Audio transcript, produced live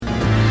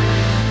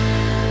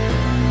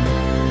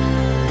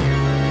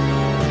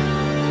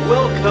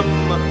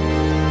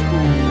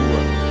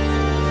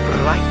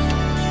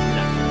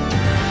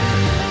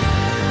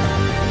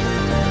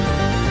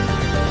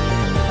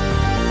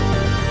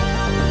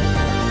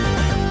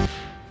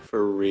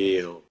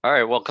All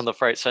right, welcome to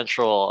Fright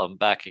Central. I'm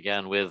back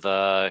again with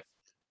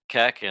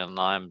Keck, and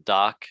I'm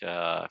Doc.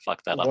 I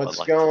fucked that up. I'd What's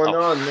like to. going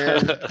Oh, on,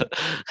 man?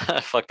 I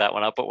fucked that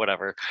one up, but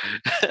whatever.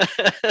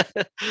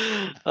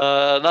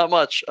 Not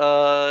much.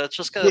 It's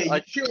just Yeah, gonna.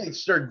 you should like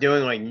start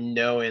doing like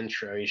no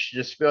intro. You should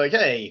just be like,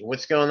 "Hey,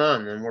 what's going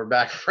on?" And we're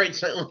back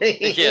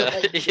recently. Yeah,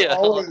 Like you yeah,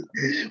 always,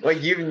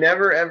 like you've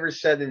never ever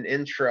said an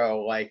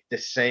intro like the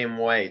same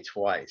way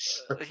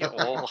twice. yeah.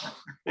 Well,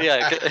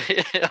 yeah.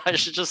 I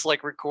should just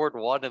like record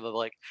one and then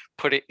like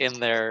put it in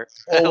there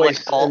like Always,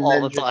 and all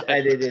then the just time.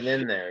 edit it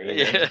in there,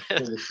 Yeah, just for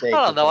the I sake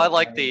don't of know. I it.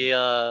 like Right?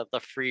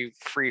 the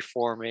free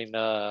forming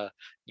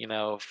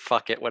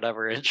fuck it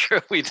whatever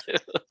intro we do.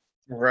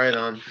 Right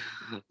on.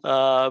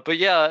 But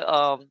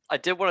yeah, I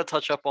did want to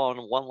touch up on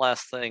one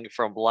last thing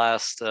from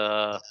last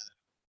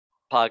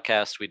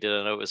podcast we did.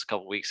 I know it was a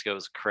couple weeks ago. It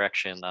was a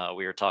correction.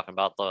 We were talking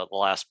about the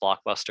last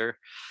blockbuster.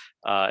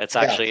 It's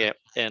Yeah. actually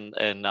in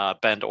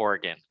Bend,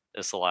 Oregon.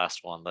 Is the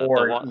last one. The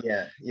Or one.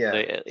 yeah.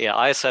 Yeah,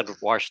 I said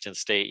Washington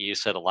State. You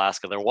said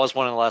Alaska. There was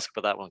one in Alaska,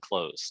 but that one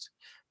closed.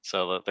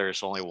 So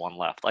there's only one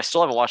left. I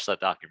still haven't watched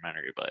that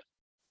documentary, but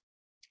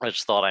I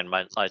just thought I'd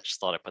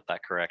put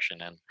that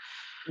correction in.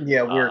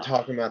 Yeah, we were Uh,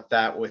 talking about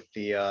that with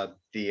the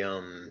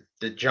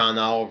John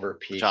Oliver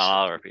the piece. John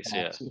Oliver piece,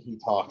 yeah. He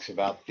talks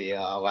about the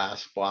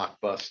last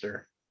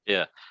blockbuster.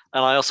 Yeah,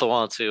 and I also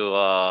wanted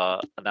to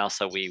announce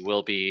that we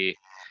will be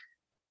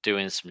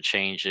doing some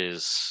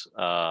changes.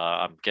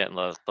 I'm getting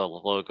the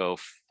logo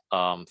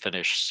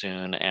finished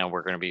soon, and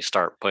we're going to be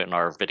start putting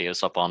our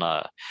videos up on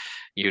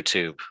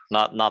YouTube.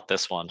 Not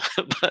this one,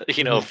 but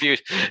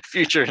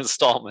future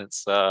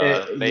installments.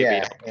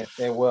 Maybe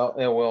It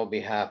will be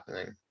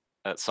happening.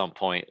 at some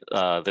point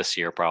this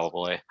year,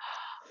 probably.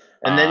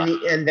 And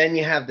then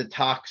you have the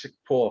toxic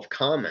pool of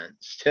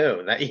comments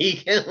too that he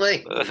can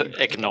like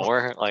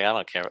ignore. Like I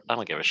don't care. I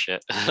don't give a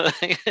shit.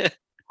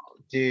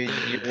 dude,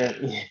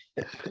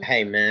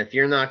 hey man, if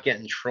you're not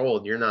getting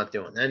trolled, you're not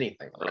doing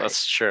anything right.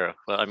 That's true.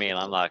 But I mean,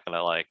 I'm not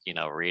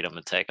gonna read them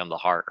and take them to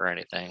heart or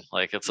anything.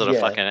 Like it's Yeah.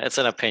 it's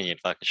an opinion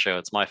fucking show.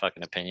 It's my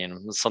fucking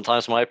opinion.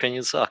 Sometimes my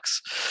opinion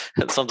sucks,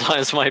 and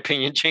sometimes my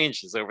opinion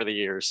changes over the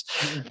years.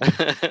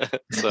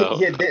 So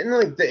Yeah,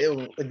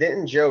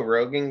 didn't Joe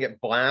Rogan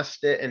get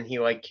blasted and he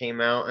like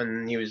came out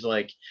and he was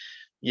like,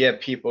 yeah,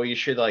 people, you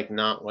should like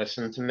not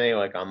listen to me.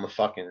 Like I'm a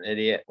fucking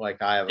idiot.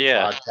 Like I have a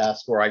yeah, podcast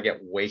where I get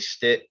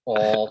wasted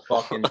all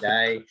fucking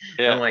day and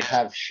yeah. like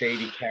have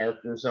shady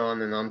characters on,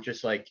 and I'm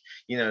just like,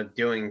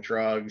 doing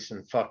drugs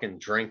and fucking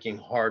drinking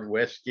hard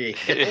whiskey.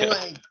 Yeah.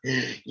 Like,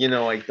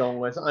 like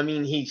don't listen. I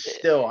mean, he's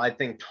still, I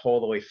think,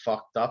 totally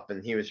fucked up,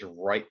 and he was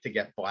right to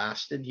get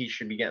blasted. He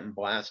should be getting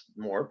blasted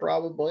more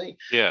probably.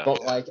 Yeah.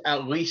 But like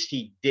at least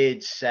he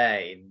did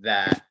say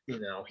that,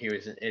 he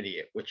was an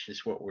idiot, which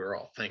is what we were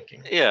all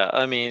thinking. Yeah,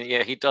 I mean,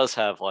 yeah, he does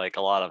have like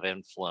a lot of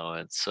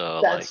influence. So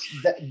like,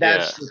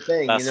 That's the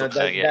thing, that's the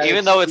thing. Yeah, that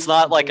even though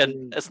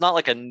exclusively. it's not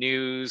like a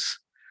news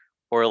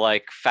or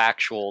like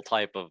factual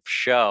type of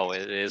show.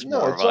 It is No,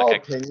 more of it's like all a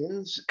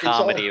opinions. It's all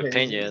comedy opinion.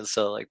 opinions.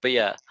 So like, but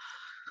yeah,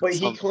 But he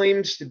some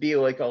claims to be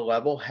like a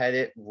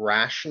level-headed,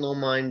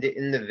 rational-minded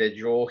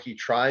individual. He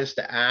tries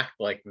to act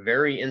like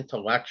very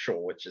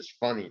intellectual, which is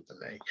funny to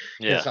me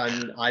yeah,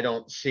 because I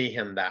don't see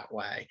him that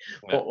way.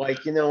 yeah, But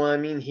like, what I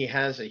mean, he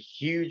has a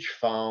huge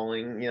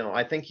following.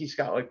 I think he's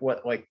got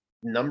like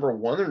number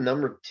one or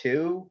number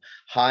two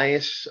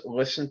highest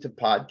listened to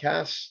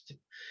podcast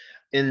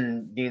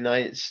in the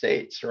United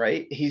States,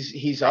 right?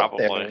 He's up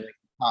there probably. in like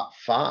top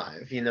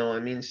five, I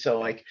mean? So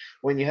like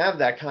when you have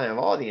that kind of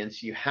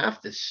audience, you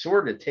have to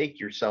sort of take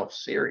yourself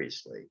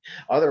seriously.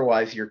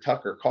 Otherwise, you're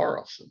Tucker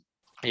Carlson.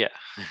 Yeah,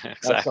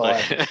 That's all exactly. I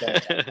have to say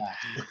about that.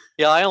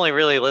 Yeah, I only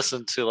really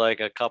listen to like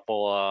a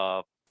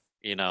couple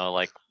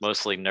like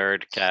mostly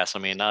nerd casts. I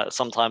mean,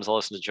 sometimes I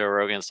listen to Joe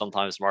Rogan,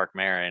 sometimes Mark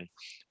Maron,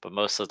 but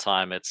most of the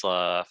time it's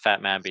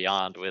Fat Man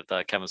Beyond with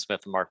Kevin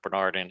Smith and Mark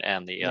Bernard,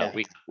 and the Yeah.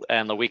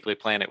 the Weekly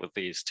Planet with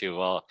these two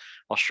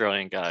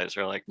Australian guys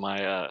are like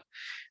my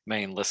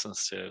main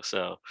listens to.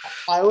 So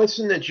I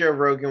listen to Joe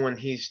Rogan when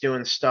he's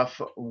doing stuff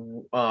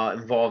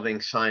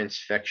involving science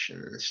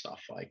fiction and stuff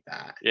like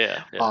that.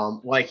 yeah,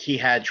 Like he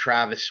had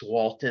Travis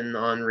Walton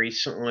on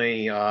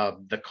recently,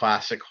 the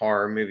classic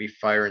horror movie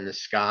Fire in the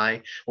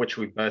Sky, which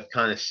we both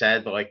kind of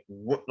said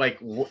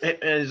it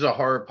is a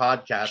horror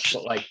podcast,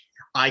 but like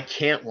I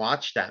can't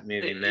watch that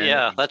movie, man.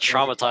 yeah, that I can't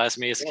traumatized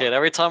me as a kid.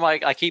 Every time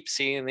I keep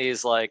seeing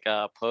these like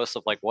posts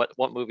of like what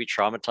movie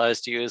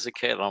traumatized you as a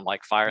kid, and I'm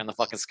like Fire in the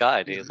fucking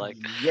Sky, dude. Like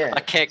Yeah. I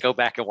can't go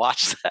back and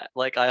watch that.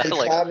 Like I And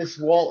like Travis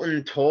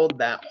Walton told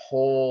that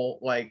whole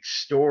like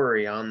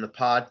story on the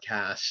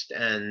podcast,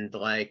 and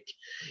like,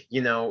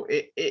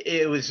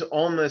 it was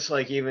almost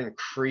like even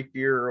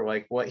creepier,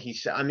 like what he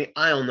said. I mean,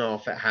 I don't know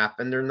if it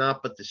happened or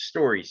not, but the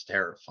story's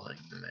terrifying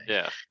to me.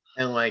 yeah.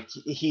 and like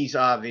he's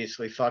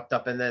obviously fucked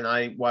up. And then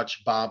I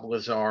watched Bob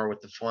Lazar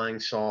with the flying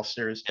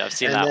saucers, Yeah, I've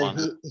seen and that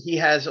then one. he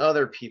has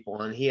other people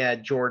on. He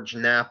had George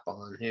Knapp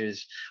on,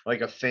 who's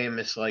like a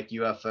famous like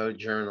UFO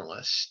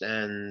journalist,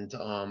 and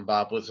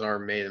Bob Lazar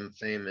made him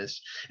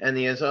famous. And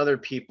he has other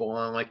people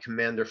on, like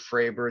Commander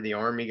Fravor, the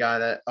army guy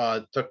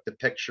that took the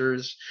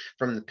pictures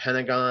from the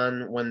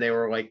Pentagon when they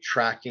were like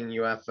tracking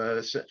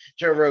UFOs.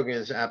 Joe Rogan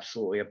is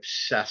absolutely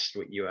obsessed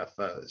with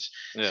UFOs.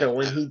 Yeah. So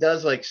when he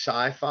does like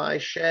sci-fi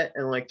shit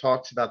and like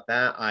talks about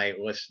that, I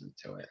listen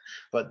to it.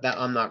 But that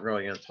I'm not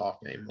really gonna talk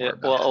Yeah, anymore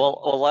about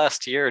well, it.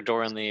 last year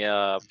during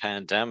the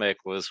pandemic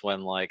was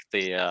when like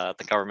the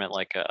government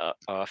like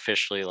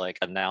officially like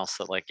announced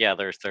that like yeah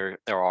there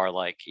are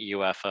like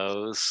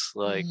UFOs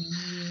like,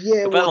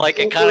 Yeah, but well, like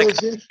it it was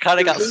kind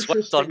it of got was swept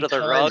interesting under the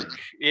rug. timing.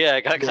 Yeah,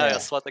 it got kind of Yeah.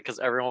 swept because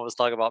everyone was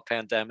talking about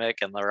pandemic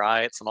and the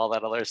riots and all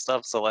that other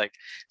stuff, so like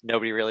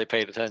nobody really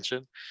paid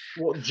attention.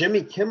 Well,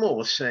 Jimmy Kimmel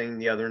was saying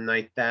the other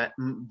night that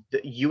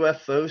the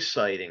UFO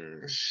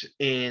sightings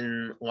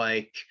in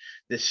like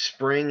the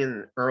spring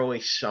and early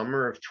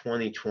summer of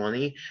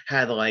 2020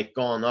 had like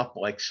gone up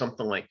like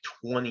something like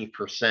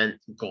 20%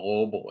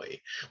 globally.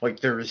 Like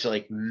there was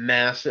like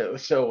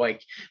massive. So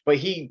like, but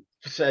he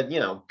said,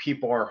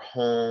 people are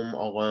home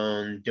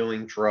alone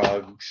doing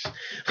drugs,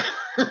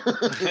 Yeah,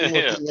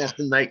 looking at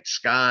the night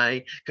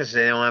sky because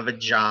they don't have a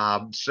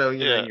job. So,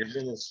 yeah. you're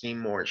going to see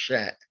more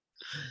shit.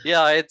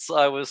 Yeah,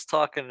 I was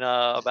talking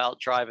about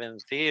drive-in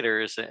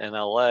theaters in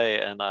LA,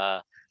 and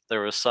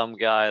there was some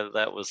guy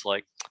that was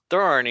like, "There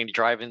aren't any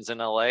drive-ins in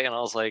LA," and I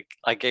was like,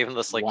 I gave him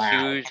this like Wow.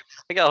 huge.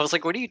 Like, I was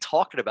like, "What are you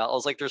talking about?" I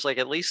was like, "There's like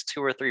at least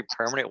two or three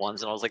permanent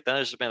ones," and I was like,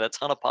 "There's been a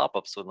ton of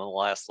pop-ups within the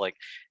last like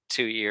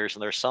 2 years,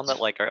 and there's some that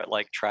like are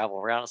like travel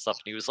around and stuff."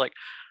 And he was like,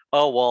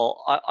 "Oh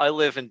well, I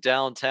live in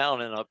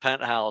downtown in a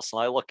penthouse,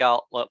 and I look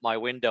out at my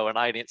window, and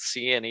I didn't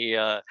see any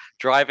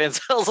drive-ins."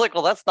 I was like,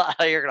 "Well, that's not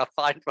how you're gonna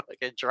find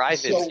fucking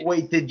drive-ins." So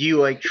wait, did you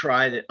like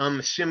try to? I'm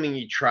assuming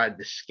you tried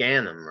to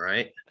scan them,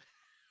 right?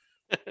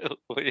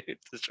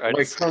 To try to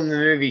Like scan. from the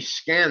movie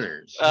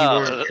Scanners. You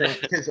weren't Oh trying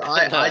because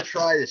I no,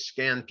 try to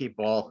scan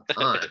people all the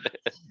time,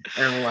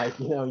 and like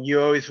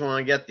you always want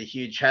to get the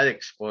huge head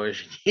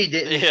explosion. You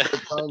didn't yeah,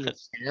 try to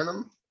scan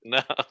them.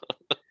 no,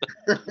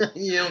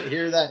 You don't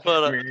hear that.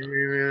 but You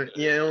don't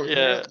hear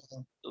yeah, it.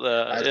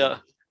 I yeah. don't.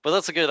 But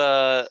that's a good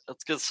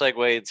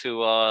segue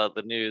to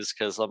the news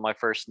because my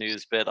first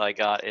news bit I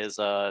got is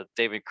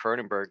David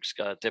Cronenberg's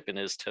dipping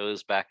his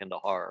toes back into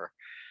horror,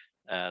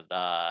 and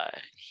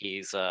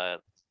he's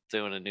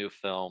doing a new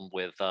film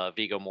with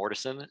Viggo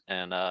Mortensen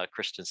and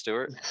Kristen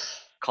Stewart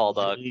called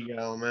There you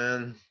go,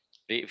 man.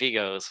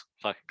 Vigo's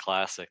fucking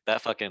classic.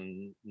 That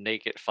fucking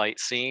naked fight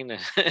scene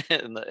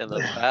in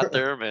the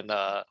bathroom and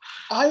I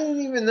didn't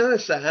even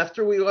notice that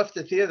after we left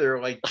the theater.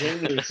 Like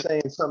Jamie was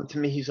saying something to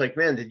me. He's like,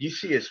 "Man, did you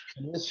see his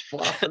penis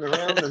flopping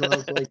around?" And I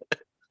was like,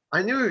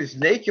 "I knew he was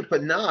naked,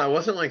 but no, I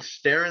wasn't like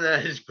staring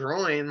at his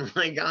groin."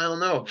 Like I don't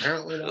know.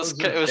 Apparently, that was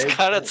a it was big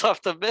kind of thing.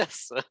 tough to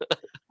miss.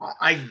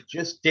 I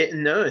just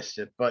didn't notice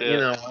it, but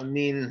Yeah. I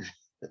mean,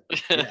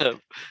 yeah, But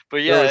there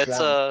yeah, was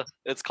that.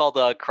 it's called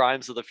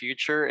Crimes of the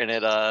Future, and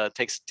it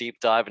takes a deep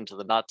dive into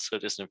the not so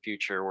distant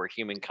future where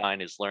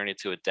humankind is learning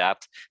to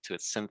adapt to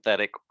its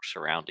synthetic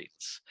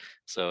surroundings.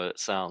 So it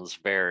sounds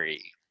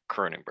very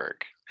Cronenberg.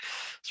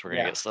 So we're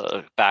gonna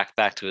Yeah. get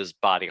back to his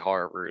body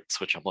horror roots,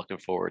 which I'm looking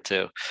forward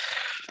to.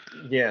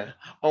 Yeah.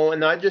 Oh,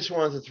 and I just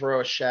wanted to throw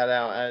a shout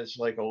out as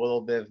like a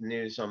little bit of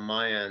news on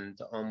my end.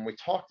 We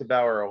talked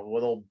about her a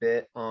little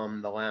bit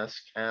the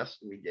last cast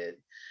we did,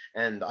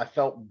 and I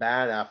felt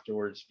bad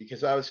afterwards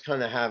because I was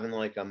kind of having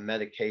like a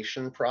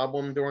medication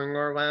problem during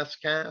our last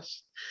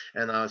cast,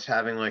 and I was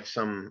having like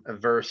some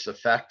adverse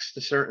effects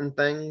to certain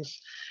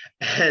things,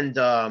 and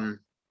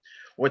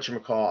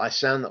whatchamacall, I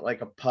sounded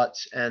like a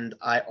putz. And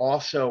I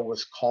also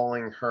was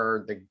calling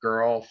her the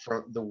girl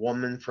from the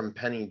woman from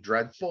Penny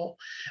Dreadful.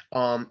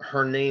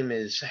 Her name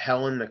is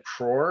Helen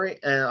McCrory.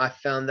 And I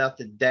found out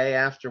the day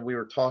after we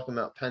were talking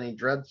about Penny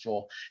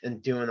Dreadful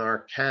and doing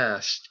our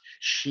cast,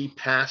 she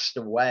passed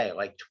away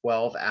like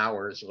 12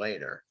 hours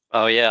later.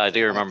 Oh yeah, I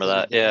do I remember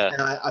that. found out, Yeah,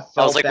 and I I was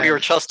felt like, we were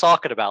bad. just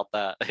talking about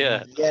that.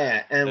 Yeah,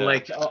 Yeah, and yeah,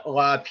 like a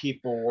lot of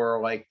people were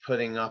like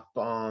putting up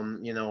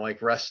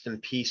like rest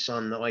in peace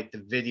on the like the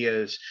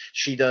videos.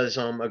 She does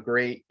a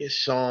great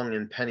song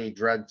in Penny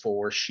Dreadful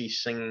where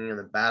she's singing in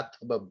a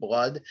bathtub of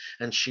blood,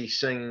 and she's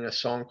singing a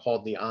song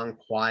called The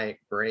Unquiet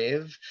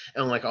Grave,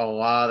 and like a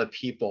lot of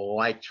people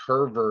liked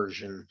her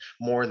version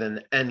more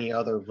than any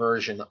other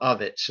version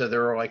of it. So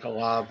there were like a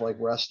lot of like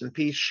rest in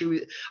peace.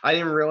 I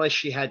didn't realize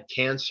she had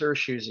cancer.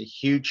 She was a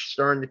huge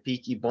star in the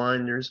Peaky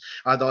Blinders.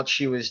 I thought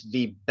she was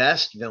the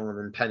best villain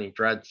in Penny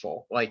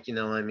Dreadful. Like,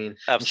 I mean, and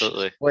she's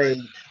absolutely. played.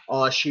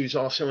 She was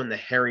also in the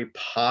Harry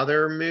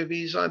Potter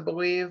movies, I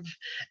believe.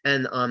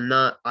 And I'm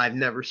not. I've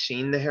never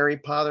seen the Harry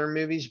Potter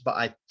movies, but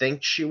I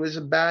think she was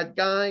a bad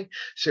guy.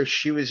 So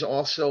she was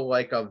also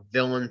like a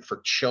villain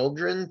for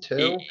children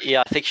too,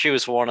 Yeah, I think she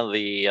was like an one of the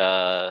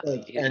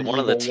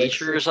evil witch or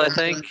teachers. I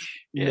think. something.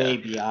 Yeah,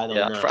 Maybe I yeah.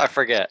 don't know. I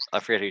forget.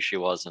 I forget who she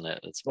was in it.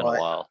 It's been a But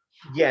while.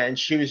 Yeah, and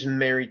she was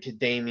married to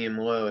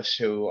Damian Lewis,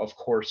 who of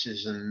course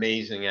is an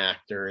amazing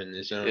actor in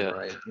his own Yeah.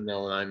 right, you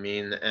know what I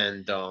mean?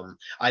 And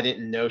I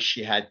didn't know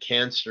she had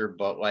cancer,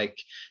 but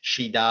like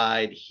she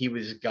died, he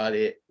was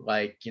gutted,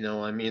 like, you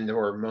know, I mean, there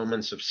were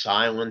moments of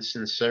silence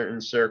in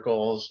certain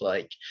circles,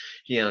 like,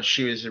 you know,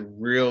 she was a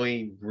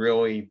really,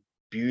 really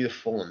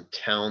beautiful and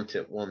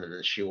talented woman,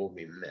 and she will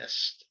be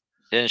missed.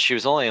 And she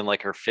was only in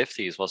like her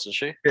 50s, wasn't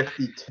she?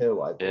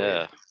 52, I believe.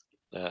 Yeah.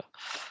 Yeah.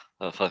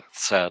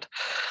 That's sad.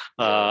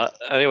 Yeah.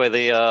 Anyway,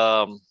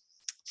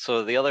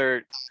 so the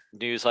other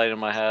news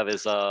item I have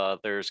is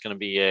there's going to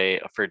be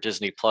a for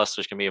Disney Plus.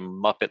 There's going to be a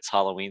Muppets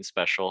Halloween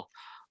special.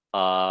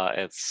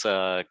 It's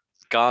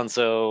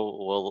Gonzo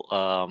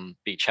will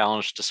be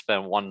challenged to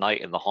spend one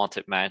night in the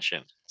haunted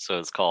mansion. So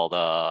it's called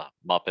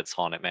Muppets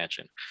Haunted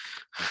Mansion.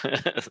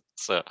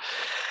 So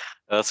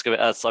that's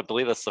I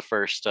believe that's the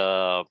first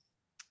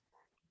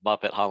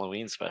Muppet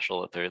Halloween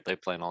special that they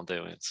plan on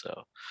doing.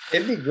 So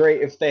It'd be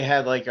great if they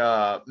had like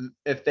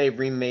if they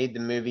remade the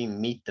movie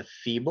Meet the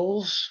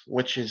Feebles,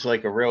 which is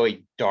like a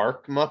really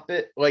dark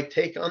Muppet like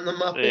take on the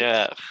Muppets,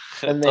 yeah,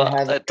 and they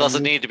had it like a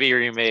doesn't meet. need to be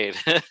remade.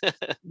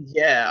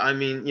 Yeah, I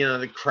mean, you know,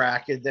 the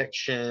crack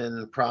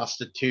addiction,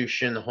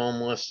 prostitution,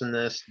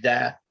 homelessness,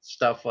 death,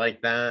 stuff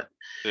like that.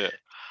 Yeah.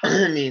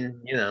 I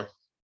mean, you know,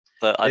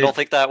 I don't it,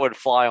 think that would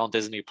fly on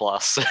Disney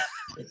Plus.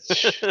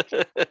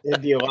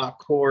 it'd be a lot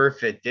cooler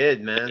if it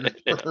did, man.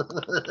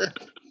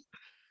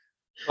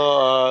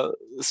 uh,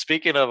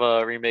 Speaking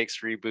of remakes,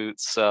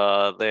 reboots,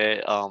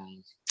 they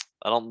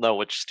I don't know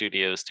which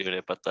studio is doing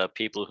it, but the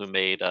people who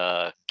made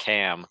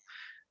Cam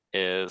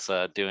is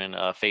doing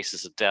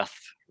Faces of Death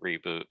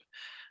reboot,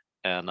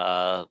 and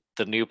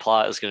the new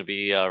plot is going to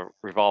be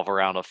revolve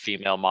around a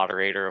female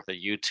moderator of a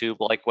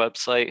YouTube-like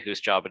website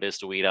whose job it is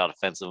to weed out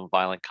offensive and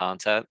violent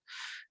content,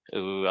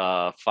 who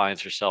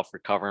finds herself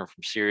recovering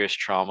from serious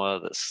trauma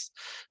that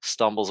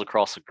stumbles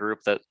across a group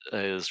that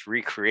is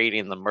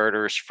recreating the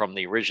murders from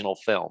the original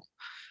film.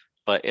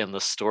 But in the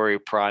story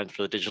primed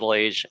for the digital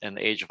age and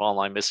the age of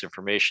online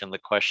misinformation, the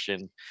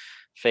question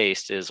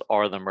faced is,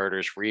 are the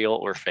murders real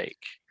or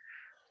fake?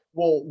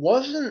 Well,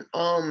 wasn't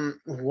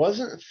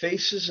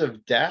Faces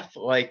of Death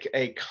like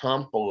a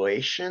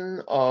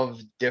compilation of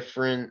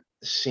different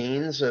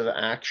scenes of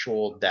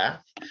actual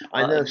death?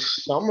 I Uh, know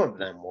some of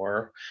them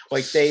were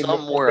like some they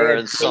were had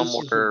and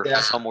Faces of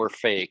Death. some were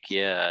fake,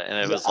 yeah. And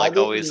it Yeah, was I like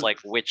always didn't. like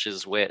which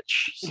is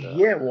which. So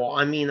Yeah, well,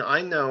 I mean,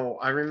 I know,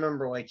 I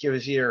remember like it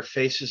was either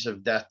Faces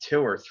of Death 2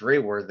 or 3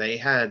 where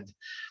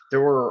there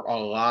were a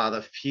lot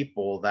of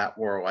people that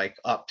were like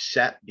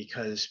upset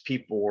because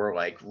people were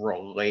like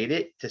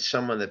related to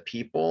some of the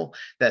people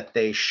that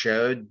they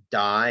showed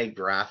die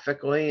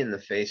graphically in the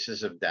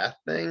Faces of Death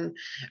thing.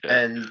 yeah.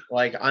 And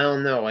like, I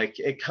don't know, like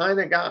it kind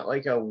of got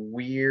like a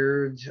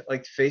weird,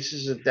 like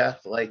Faces of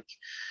Death, like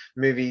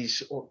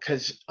movies,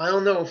 because I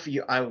don't know if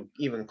I would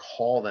even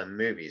call them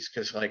movies,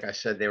 because like I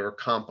said, they were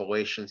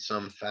compilations,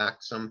 some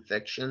fact, some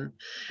fiction.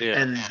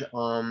 Yeah.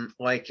 And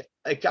like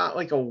it got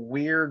like a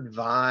weird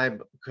vibe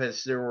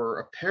because there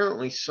were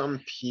apparently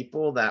some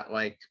people that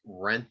like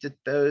rented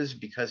those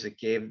because it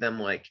gave them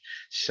like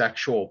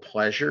sexual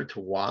pleasure to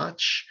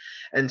watch.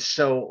 And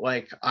so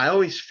like I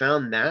always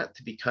found that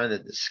to be kind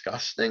of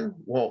disgusting.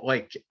 Well,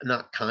 like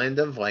not kind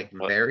of, like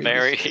What very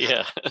very disgusting.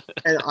 yeah.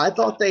 And I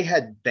thought they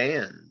had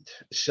banned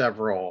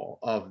several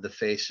of the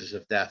Faces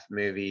of Death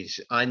movies.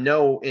 I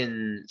know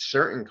in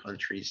certain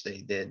countries they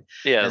did,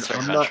 Yeah, in and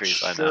certain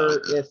countries I know.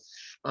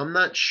 I'm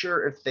not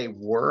sure if they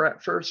were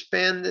at first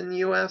banned in the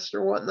US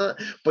or whatnot,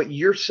 but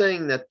you're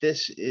saying that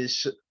this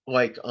is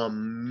like a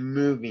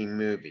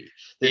movie.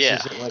 This Yeah.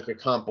 isn't like a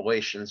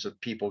compilations of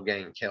people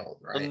getting killed,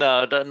 right?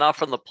 No, not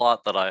from the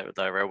plot that I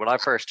read. When I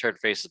first heard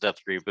Face of Death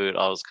reboot,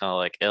 I was kind of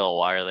like, "Ill,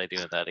 why are they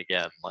doing that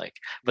again?" Like,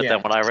 but then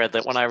Yeah. when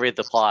I read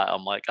the plot,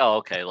 I'm like, "Oh,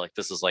 okay, like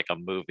this is like a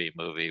movie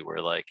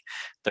where like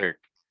they're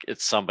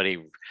it's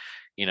somebody,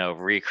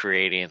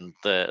 recreating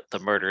the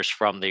murders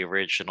from the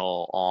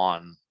original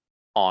on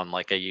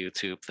like a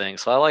YouTube thing."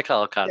 So I like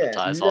how it kind of Yeah,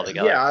 ties all yeah,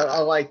 together. I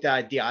like the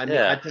idea. I mean,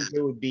 I Yeah, think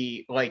it would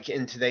be like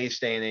in today's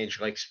day and age,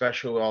 like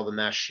especially with all the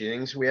mass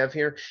shootings we have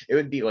here, it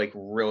would be like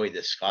really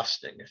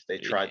disgusting if they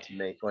tried to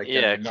make like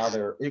yeah,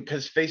 another,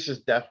 because Faces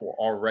Death were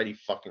already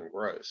fucking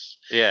gross.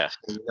 yeah.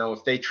 So, you know,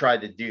 if they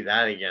tried to do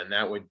that again,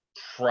 that would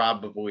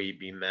probably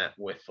be met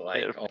with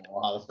like It, a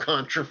lot of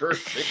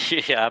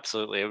controversy. yeah,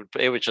 absolutely.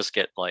 It would just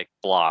get like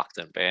blocked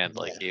and banned.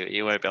 Like Yeah.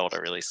 you wouldn't be able to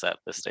release that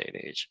this day and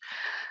age.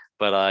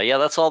 But yeah,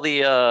 that's all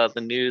the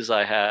news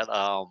I had.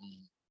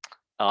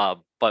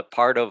 But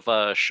part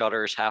of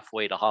Shutter's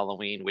Halfway to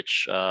Halloween,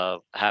 which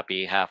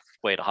happy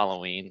halfway to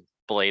Halloween,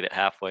 belated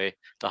halfway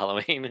to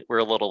Halloween. We're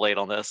a little late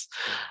on this.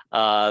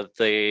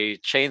 The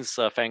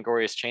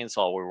Fangoria's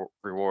Chainsaw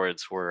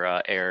Rewards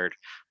were aired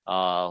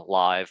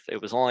live. It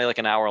was only like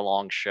an hour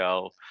long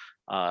show.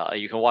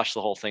 You can watch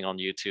the whole thing on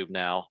YouTube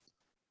now.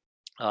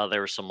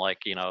 There were some like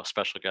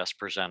special guest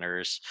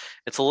presenters.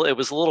 It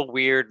was a little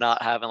weird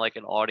not having like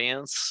an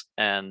audience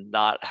and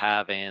not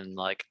having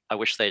like I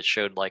wish they had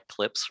showed like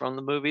clips from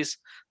the movies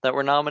that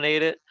were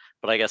nominated,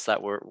 but I guess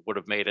that would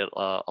have made it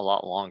a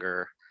lot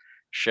longer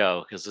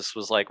show because this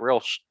was like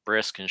real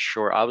brisk and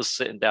short. I was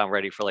sitting down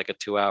ready for like a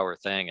 2 hour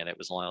thing, and it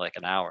was only like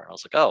an hour. I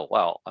was like, oh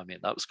wow, I mean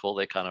that was cool.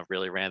 They kind of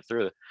really ran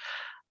through it.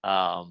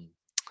 Um,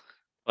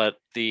 but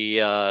the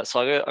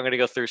so I'm gonna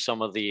go through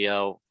some of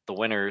the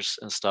winners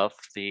and stuff.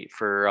 The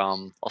for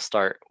I'll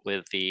start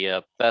with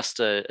the best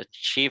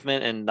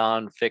achievement in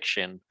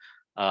nonfiction.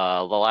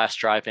 The Last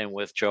Drive-In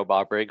with Joe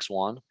Bob Briggs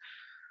won.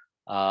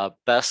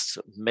 Best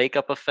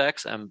makeup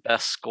effects and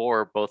best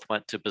score both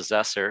went to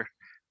Possessor.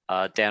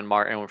 Dan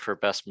Martin for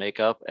best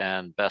makeup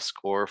and best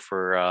score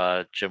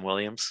for Jim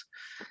Williams.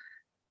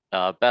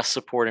 Best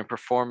supporting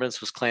performance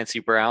was Clancy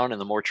Brown in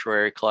the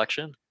Mortuary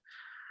Collection.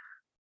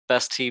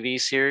 Best TV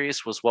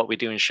series was What We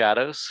Do in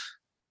Shadows.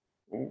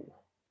 Ooh.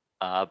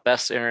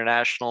 Best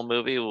international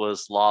movie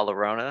was La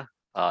Llorona,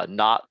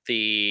 not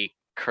the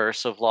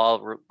Curse of La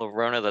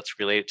Llorona that's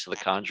related to the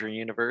Conjuring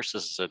universe.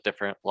 This is a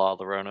different La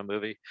Llorona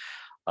movie.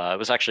 It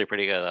was actually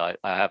pretty good.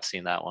 I have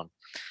seen that one.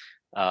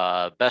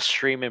 Best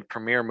streaming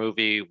premiere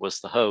movie was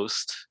The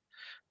Host.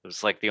 It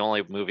was like the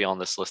only movie on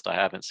this list I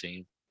haven't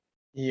seen.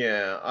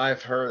 Yeah,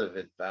 I've heard of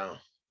it though.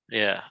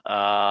 Yeah.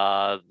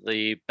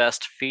 The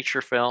best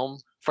feature film,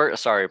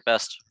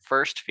 best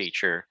first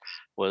feature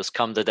was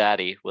Come to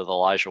Daddy with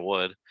Elijah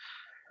Wood.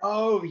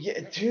 Oh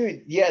yeah,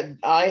 dude. Yeah,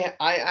 I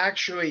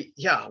actually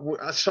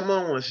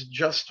someone was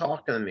just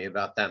talking to me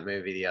about that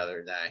movie the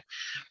other day.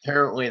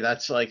 Apparently,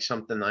 that's like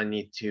something I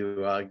need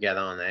to get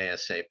on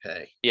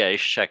ASAP. Yeah, you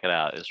should check it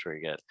out. It's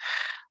pretty good.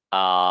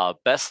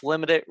 Best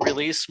limited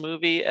release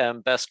movie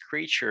and best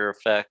creature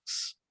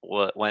effects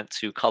went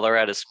to Color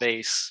Out of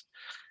Space.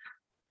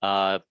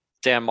 Uh,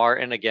 Dan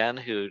Martin again,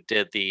 who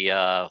did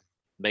the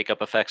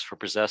makeup effects for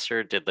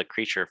Possessor, did the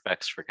creature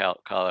effects for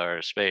Color Out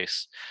of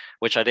Space,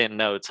 which I didn't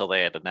know until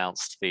they had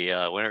announced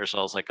the winners. So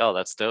I was like, oh,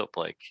 that's dope.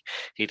 Like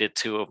he did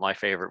two of my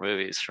favorite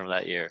movies from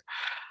that year.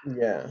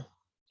 Yeah.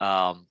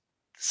 Um,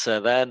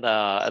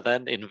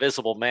 then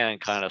Invisible Man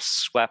kind of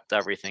swept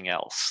everything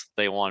else.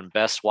 They won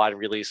Best Wide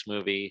Release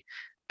Movie,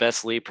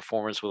 Best Lead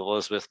Performance with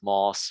Elizabeth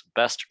Moss,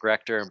 Best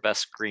Director and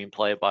Best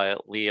Screenplay by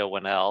Leah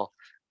Whannell,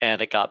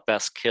 and it got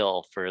Best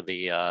Kill for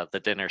the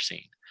dinner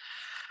scene.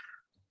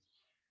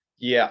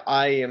 Yeah,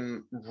 I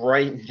am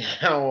right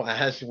now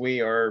as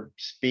we are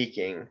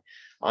speaking.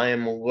 I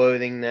am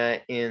loading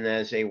that in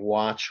as a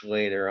watch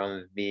later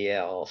on the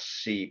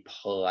VLC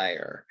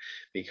player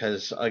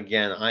because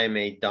again, I'm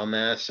a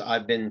dumbass.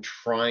 I've been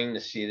trying to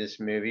see this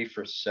movie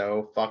for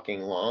so fucking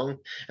long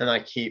and I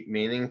keep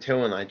meaning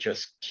to and I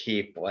just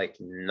keep like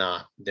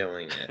not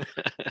doing it.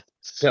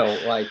 So,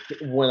 like,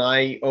 when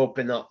I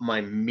open up my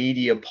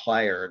media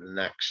player the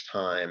next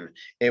time,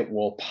 it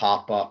will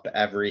pop up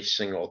every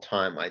single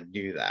time I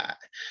do that.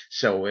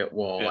 So it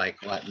will Yeah.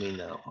 like let me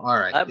know. All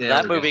right, there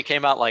That we go. movie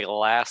came out like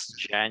last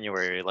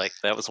January. Like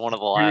that was one of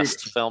the Dude,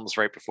 last films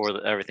right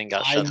before everything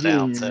got I shut do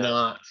down too.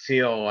 not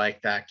feel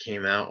like that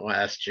came out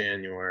last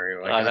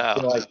January. Like I I know.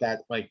 feel like that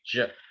like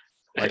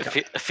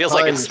It feels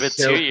like time it's is been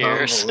so 2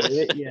 years.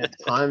 convoluted. Yeah,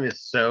 time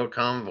is so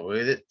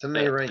convoluted to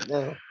me Yeah. right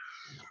now.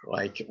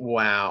 Like,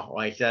 wow,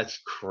 like that's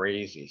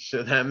crazy.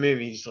 So that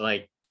movie's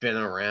like been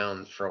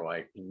around for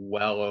like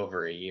well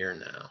over a year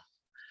now.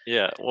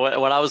 Yeah,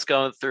 when I was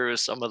going through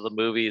some of the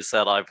movies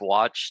that I've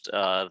watched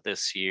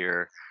this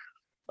year,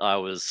 I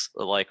was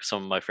like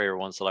some of my favorite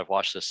ones that I've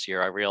watched this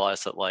year. I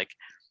realized that like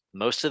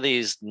most of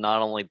these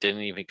not only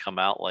didn't even come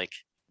out like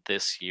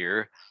this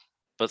year,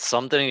 but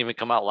some didn't even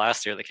come out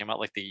last year. They came out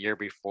like the year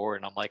before,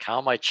 and I'm like, how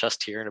am I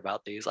just hearing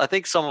about these? I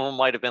think some of them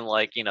might have been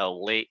like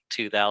late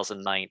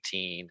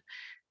 2019,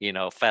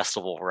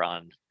 festival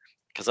run,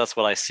 because that's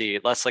what I see.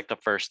 That's like the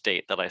first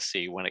date that I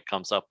see when it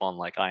comes up on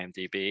like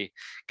IMDb,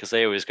 because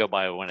they always go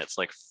by when it's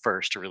like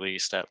first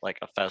released at like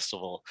a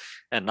festival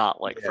and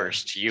not like Yeah.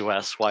 first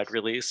US wide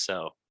release.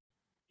 So,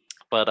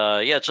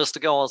 but yeah, just to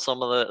go on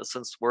some of the,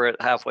 since we're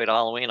at halfway to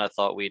Halloween, I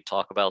thought we'd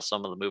talk about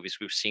some of the movies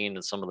we've seen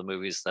and some of the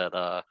movies that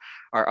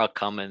are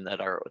upcoming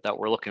that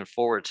we're looking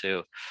forward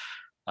to.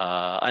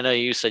 I know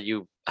you said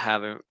you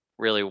haven't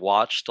really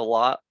watched a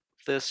lot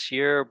this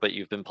year, but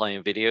you've been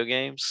playing video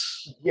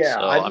games. Yeah,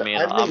 So I mean,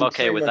 I've I'm been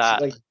okay pretty with much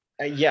that. like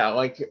yeah,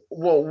 like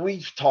well,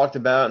 we've talked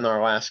about in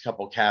our last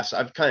couple casts.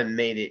 I've kind of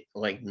made it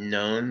like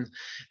known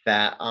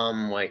that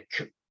I'm like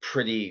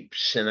pretty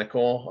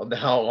cynical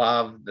about a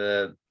lot of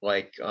the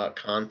like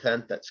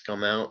content that's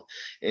come out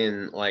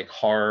in like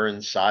horror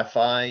and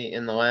sci-fi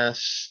in the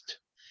last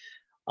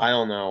I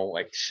don't know,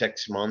 like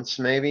 6 months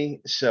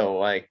maybe. So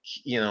like,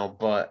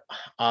 but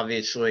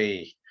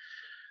obviously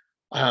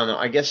I don't know.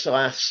 I guess the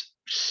last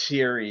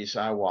series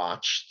I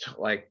watched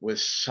like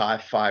was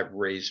Sci-Fi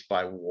Raised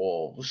by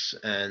Wolves,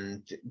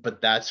 and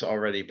but that's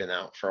already been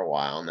out for a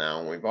while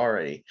now, and we've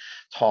already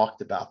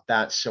talked about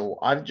that. So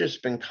I've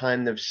just been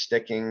kind of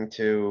sticking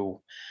to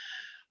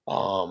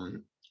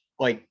um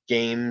like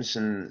games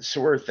and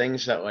sort of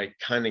things that like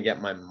kind of get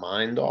my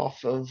mind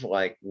off of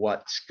like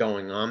what's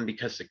going on,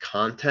 because the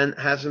content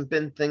hasn't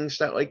been things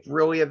that like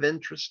really have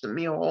interested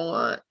me a whole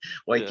lot,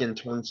 like Yeah. in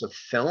terms of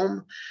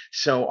film.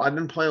 So I've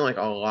been playing like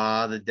a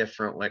lot of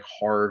different like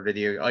horror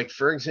video. Like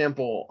for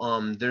example,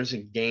 there's a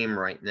game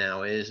right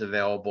now. It is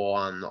available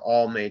on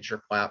all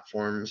major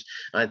platforms.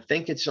 I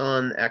think it's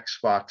on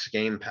Xbox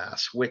Game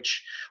Pass,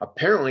 which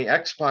apparently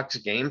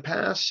Xbox Game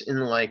Pass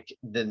in like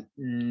the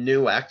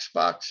new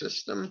Xbox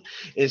system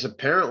is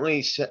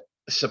apparently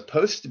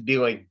supposed to be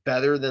like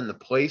better than the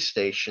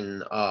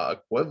PlayStation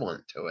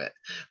equivalent to it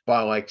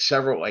by like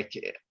several, like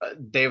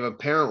they've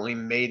apparently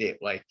made it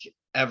like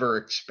ever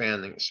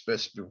expanding. It's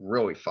supposed to be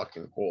really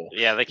fucking cool.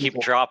 Yeah, they keep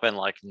People, dropping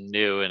like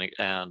new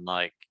and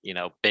like,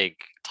 big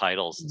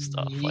titles and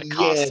stuff like yeah,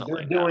 they're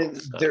constantly now. doing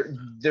So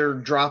they're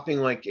dropping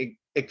like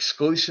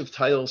exclusive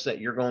titles that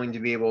you're going to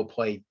be able to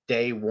play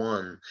day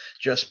one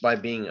just by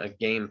being a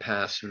Game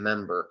Pass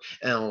member.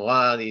 And a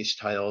lot of these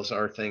titles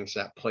are things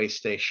that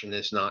PlayStation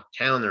is not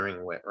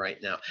countering with right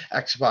now.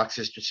 Xbox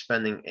is just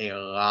spending a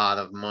lot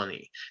of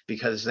money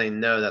because they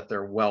know that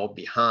they're well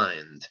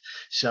behind.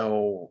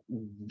 So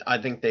I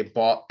think they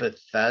bought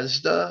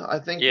Bethesda. I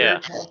think they're yeah.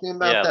 talking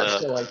about Yeah,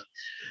 that. So the like,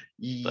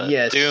 the Doom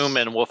yes,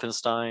 and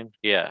Wolfenstein.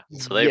 Yeah.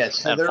 So they've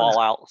yes. So and they're,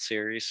 Fallout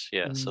series.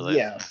 Yeah. So they've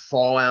yeah,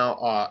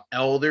 Fallout,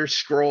 Elder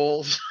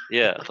Scrolls.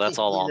 yeah, that's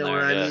all You on know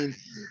what there. I Yeah. mean?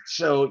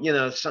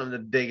 So, some of the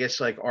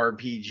biggest like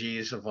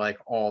RPGs of like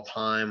all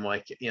time,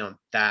 like,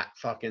 that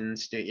fucking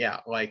yeah,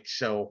 like,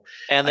 so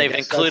And I they've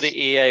guess included that's,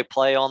 EA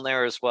Play on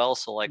there as well.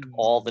 So like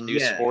all the new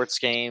yeah. sports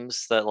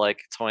games that like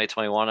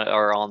 2021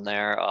 are on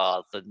there.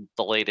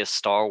 The latest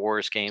Star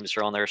Wars games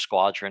are on there,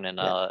 Squadron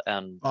Yeah.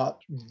 and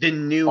The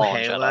new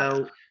Fallen Jedi.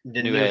 Halo,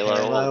 the New new Halo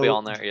will be Halo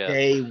on there. Yeah.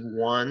 day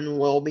one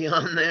will be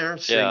on there.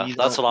 So Yeah, you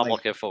that's don't what I'm like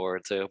looking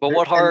forward to. But there,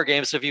 what and horror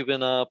games have you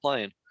been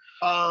playing?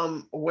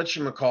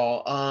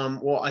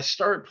 whatchamacall, well, I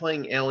started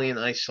playing Alien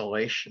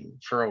Isolation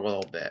for a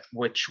little bit,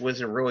 which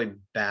was a really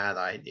bad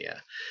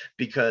idea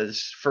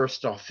because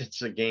first off,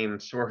 it's a game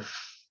sort of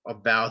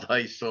about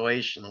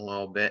isolation a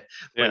little bit,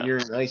 but Yeah. you're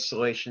in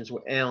isolations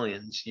with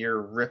aliens.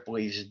 You're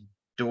Ripley's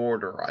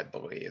daughter, I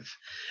believe.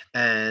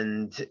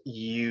 And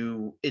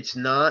it's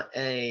not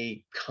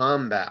a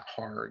combat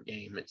horror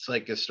game, it's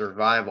like a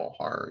survival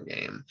horror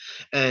game.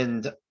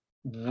 And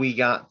we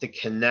got the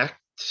Connect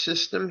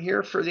system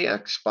here for the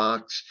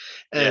Xbox.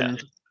 Yeah.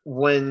 And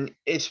when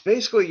it's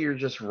basically you're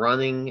just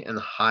running and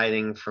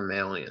hiding from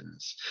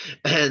aliens,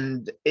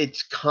 and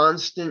it's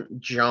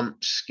constant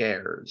jump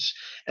scares.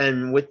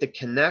 And with the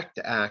Connect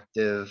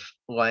active,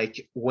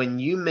 like when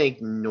you make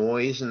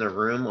noise in the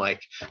room,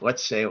 like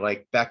let's say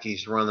like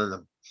Becky's running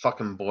the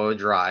fucking blow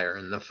dryer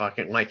and the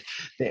fucking like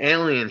the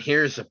alien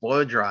hears the blow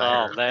Oh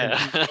dryer and man.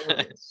 he's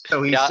nervous,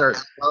 so he Yeah,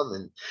 starts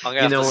coming. I'm gonna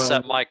You have to know what I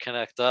set mean? my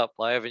Connect up.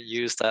 I haven't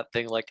used that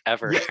thing like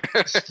ever. Yeah,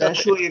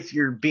 especially if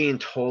you're being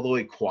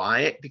totally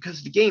quiet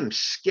because the game's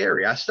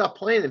scary. I stopped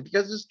playing it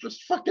because it's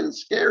just fucking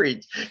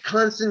scary.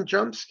 Constant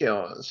jump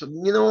scares.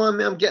 You know, I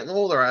mean, I'm getting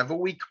older. I have a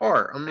weak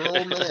heart. I'm an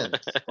old man.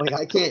 Like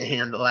I can't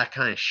handle that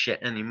kind of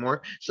shit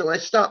anymore. So I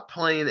stopped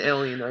playing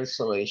Alien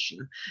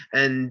Isolation.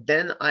 And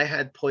then I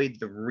had played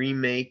the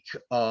remake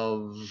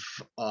of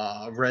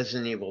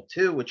Resident Evil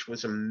 2, which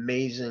was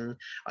amazing.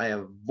 I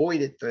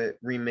avoided the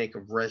remake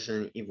of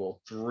Resident Evil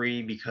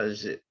 3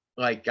 because it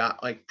like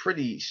got like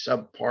pretty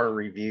subpar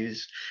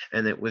reviews,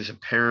 and it was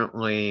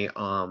apparently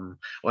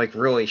like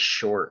really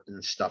short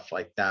and stuff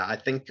like that. I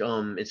think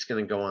it's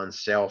going to go on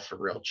sale for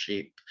real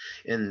cheap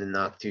in the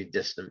not too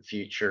distant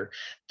future.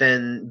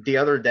 Then the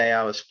other day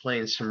I was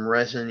playing some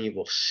Resident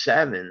Evil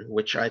 7,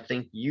 which I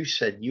think you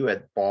said you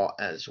had bought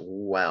as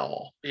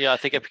well. Yeah, I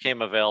think it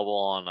became available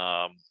on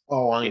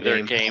Oh, on either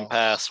Game Game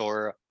Pass. Pass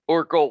or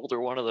Gold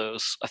or one of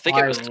those. I think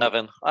it I was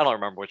 7. I don't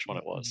remember which one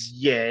it was.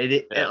 Yeah,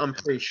 Yeah. I'm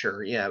pretty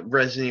sure. Yeah,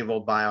 Resident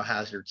Evil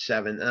Biohazard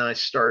 7. And I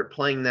started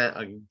playing that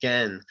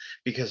again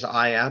because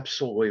I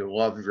absolutely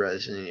loved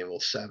Resident Evil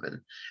 7.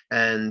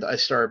 And I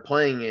started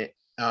playing it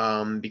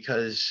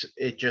because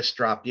it just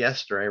dropped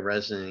yesterday,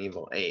 Resident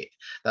Evil 8.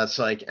 That's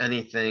like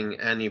anything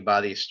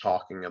anybody's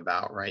talking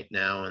about right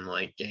now in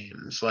like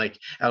games. Like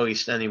at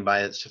least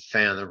anybody that's a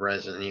fan of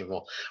Resident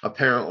Evil.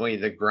 Apparently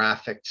the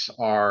graphics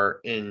are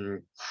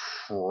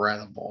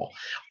incredible.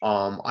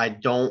 I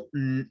don't,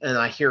 and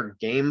I hear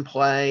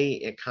gameplay,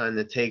 it kind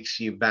of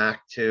takes you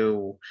back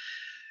to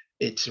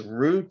its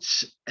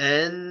roots.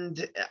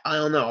 And I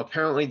don't know,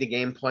 apparently the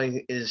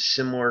gameplay is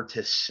similar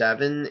to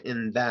 7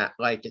 in that,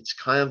 like, it's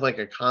kind of like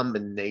a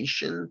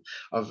combination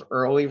of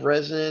early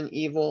Resident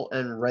Evil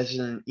and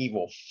Resident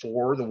Evil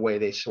 4, the way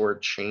they sort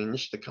of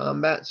changed the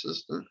combat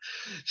system.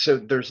 So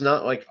there's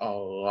not like a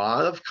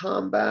lot of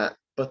combat,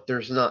 but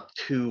there's not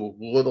too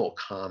little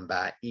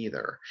combat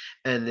either,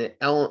 and it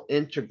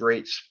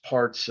integrates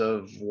parts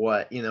of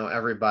what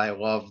everybody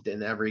loved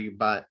in every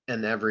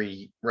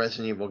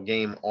Resident Evil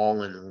game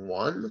all in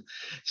one.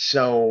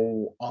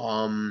 So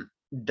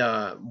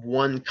the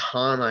one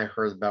con I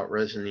heard about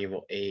Resident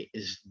Evil 8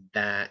 is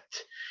that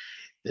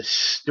the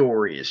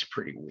story is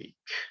pretty weak.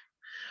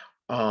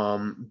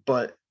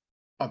 But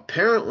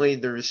apparently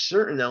there's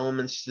certain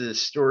elements to the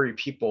story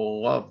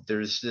people love.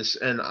 There's this,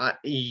 and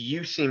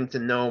you seem to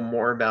know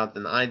more about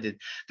than I did.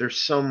 There's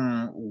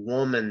some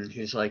woman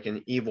who's like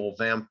an evil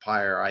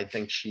vampire. I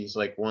think she's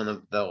like one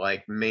of the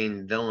like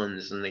main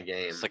villains in the It's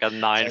game. like a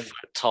 9 And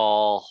foot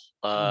tall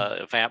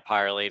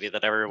vampire lady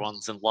that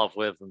everyone's in love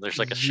with, and there's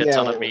like a shit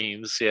ton yeah, of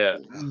memes. Yeah.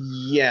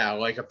 yeah,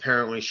 like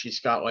apparently she's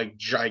got like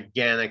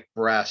gigantic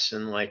breasts,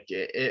 and like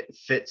it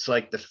fits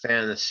like the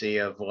fantasy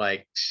of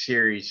like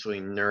seriously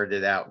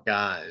nerded out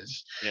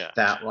guys Yeah.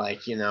 that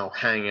like,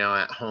 hang out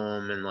at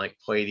home and like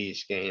play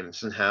these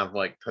games and have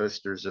like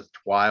posters of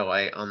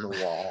Twilight on the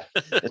wall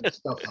and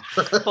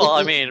stuff. Well,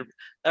 I mean,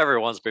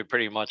 everyone's been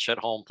pretty much at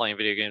home playing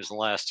video games in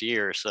the last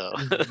year, so.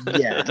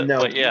 Yeah, But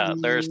no, yeah,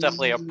 there's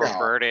definitely a no.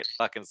 perverted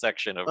fucking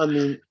section of I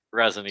mean,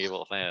 Resident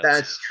Evil fans.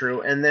 that's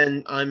true. And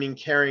then, I mean,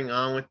 carrying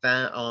on with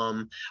that,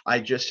 I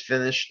just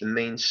finished the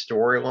main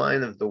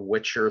storyline of The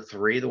Witcher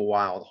 3, The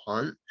Wild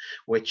Hunt,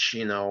 which,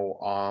 is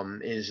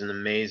an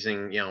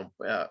amazing,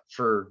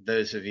 for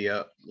those of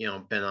you,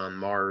 been on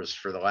Mars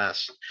for the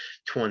last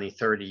 20,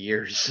 30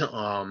 years,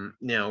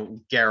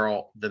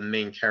 Geralt, the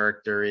main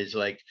character, is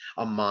like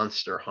a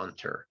monster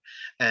hunter.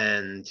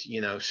 And,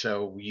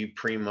 so you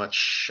pretty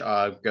much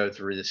go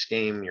through this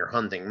game, you're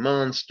hunting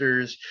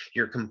monsters,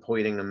 you're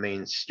completing a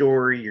main story,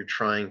 you're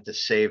trying to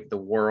save the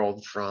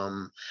world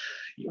from,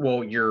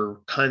 well, you're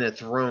kind of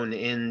thrown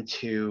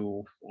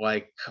into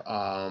like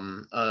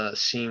a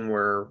scene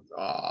where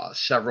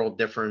several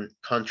different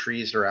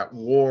countries are at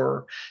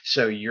war,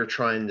 so you're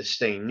trying to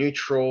stay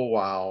neutral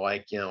while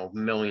like,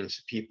 millions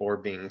of people are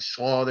being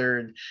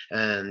slaughtered,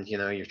 and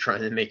you're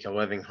trying to make a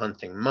living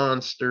hunting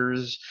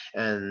monsters,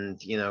 and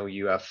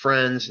you have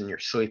friends and you're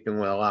sleeping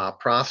with a lot of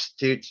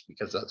prostitutes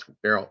because that's what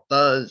Geralt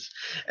does.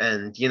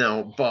 And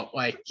but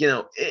like,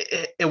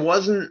 it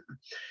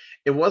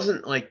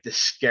wasn't like the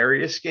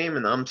scariest game,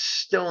 and I'm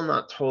still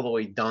not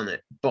totally done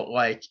it, but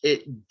like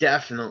it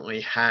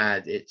definitely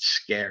had its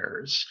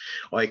scares.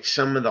 Like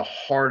some of the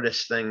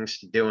hardest things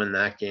to do in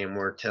that game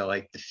were to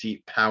like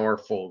defeat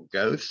powerful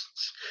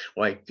ghosts,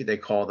 like they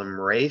call them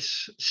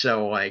wraiths.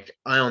 So like,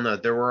 I don't know,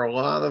 there were a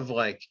lot of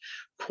like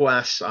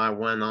quests I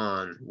went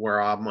on where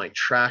I'm like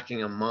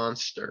tracking a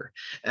monster,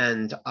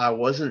 and I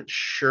wasn't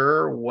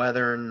sure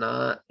whether or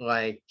not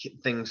like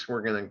things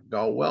were gonna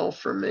go well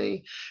for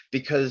me,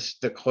 because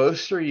the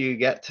closer you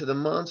get to the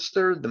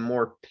monster, the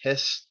more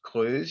pissed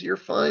clues you're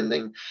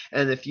finding.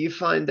 And if you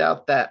find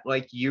out that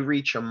like you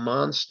reach a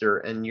monster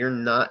and you're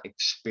not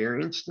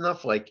experienced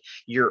enough, like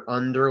you're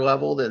under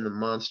leveled and the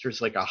monster's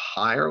like a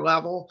higher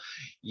level,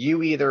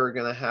 you either are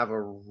going to have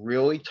a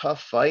really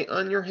tough fight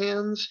on your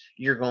hands,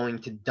 you're going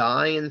to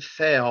die and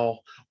fail,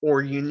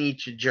 or you need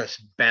to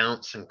just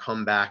bounce and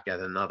come back at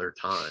another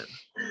time.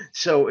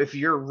 So if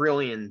you're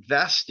really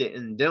invested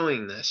in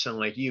doing this and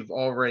like you've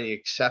already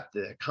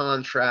accepted a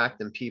contract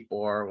and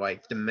people are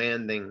like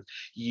demanding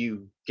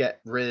you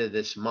get rid of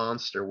this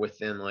monster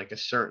within like a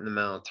certain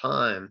amount of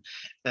time,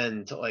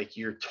 and like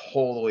you're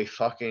totally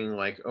fucking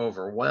like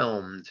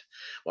overwhelmed,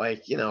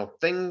 like,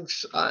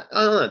 things, I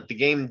don't know, the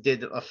game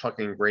did a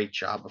fucking great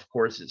job. Of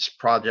course, it's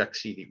Project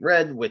CD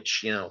Red,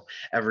 which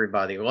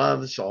everybody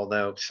loves,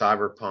 although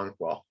Cyberpunk,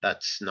 well,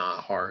 that's not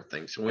a horror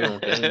thing, so we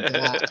won't get into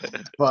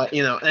that. But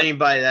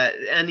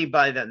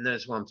anybody that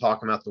knows what I'm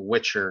talking about, The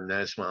Witcher,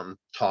 knows what I'm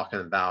talking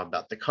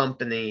about the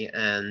company.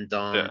 And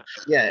Yeah.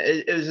 yeah,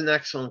 it was an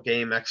excellent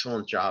game,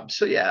 excellent job.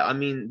 So yeah, I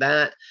mean,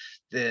 that,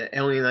 the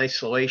Alien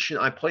Isolation,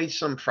 I played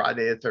some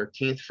Friday the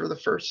 13th for the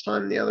first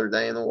time the other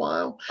day in a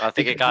while, I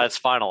think it because got its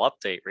final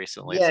update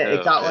recently yeah, it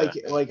too. got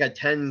Yeah. like a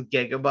 10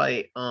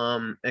 gigabyte,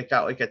 it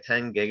got like a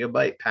 10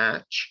 gigabyte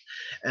patch.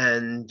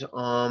 And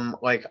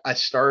like I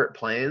started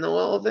playing a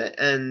little bit,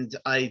 and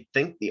I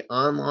think the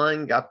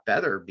online got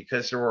better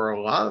because there were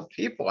a lot of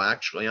people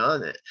actually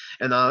on it,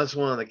 and I was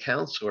one of the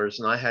counselors,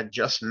 and I had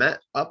just met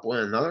up with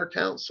another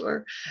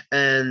counselor,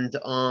 and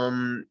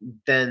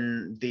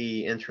then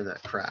the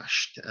internet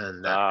crashed,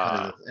 and that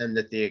kind of Ah.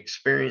 ended the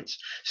experience.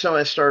 So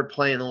I started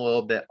playing a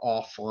little bit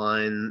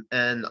offline,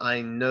 and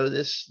I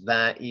noticed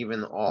that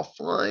even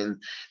offline,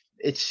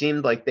 it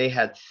seemed like they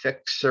had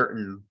fixed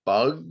certain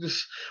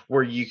bugs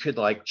where you could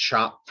like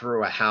chop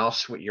through a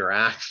house with your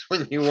axe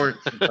when you weren't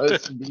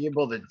supposed to be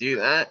able to do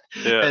that.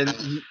 Yeah.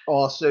 And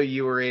also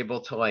you were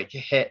able to like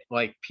hit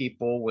like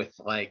people with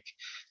like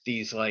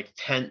these like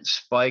tent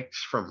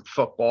spikes from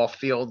football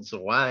fields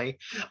away.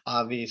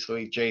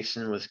 Obviously,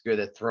 Jason was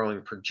good at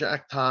throwing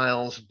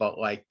projectiles, but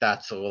like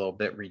that's a little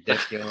bit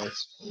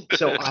ridiculous.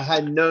 So I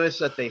had noticed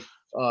that they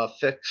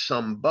fixed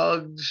some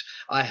bugs.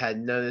 I had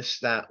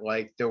noticed that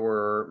like there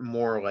were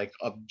more like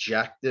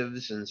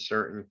objectives in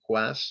certain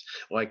quests,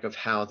 like of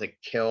how to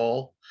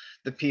kill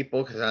the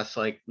people because that's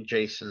like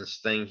Jason's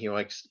thing. He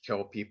likes to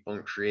kill people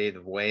in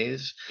creative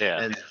ways,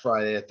 Yeah. and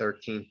Friday the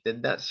 13th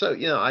did that. So,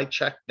 I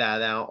checked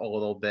that out a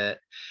little bit,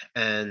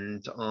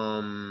 and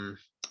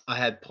I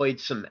had played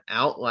some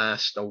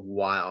Outlast a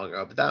while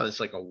ago, but that was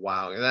like a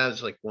while ago. That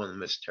was like one of the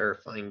most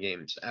terrifying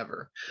games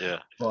ever. Yeah.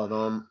 But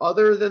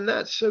other than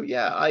that, so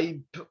yeah,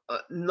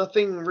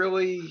 nothing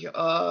really.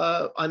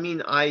 I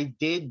mean, I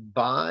did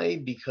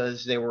buy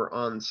because they were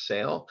on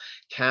sale.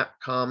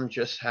 Capcom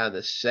just had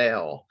a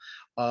sale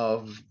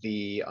of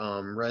the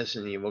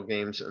Resident Evil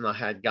games, and I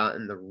had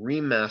gotten the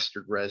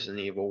remastered Resident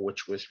Evil,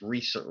 which was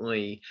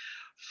recently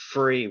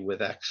free with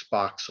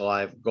Xbox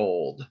Live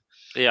Gold.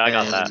 Yeah, I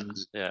got that. And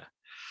Yeah.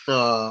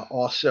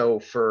 also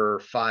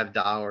for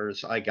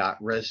 $5, I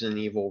got Resident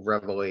Evil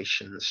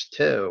Revelations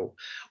 2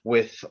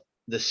 with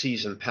the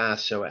season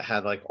pass, so it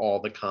had like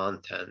all the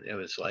content. It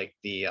was like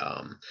the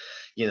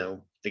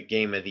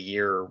game of the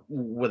year,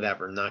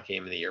 whatever, not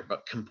game of the year,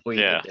 but complete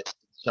Yeah. edition.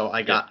 So I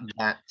Yeah. got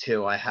that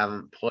too. I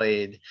haven't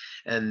played.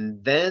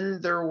 And then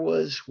there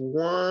was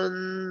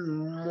one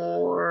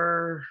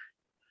more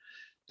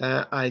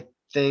that I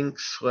think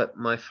slipped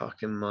my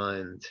fucking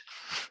mind.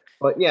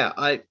 But yeah,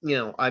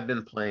 I've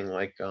been playing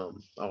like a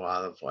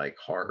lot of like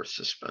horror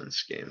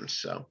suspense games.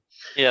 So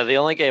Yeah, the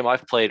only game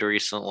I've played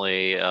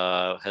recently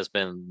has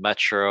been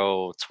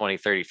Metro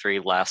 2033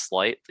 Last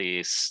Light,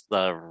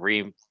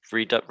 remastered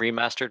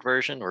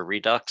version or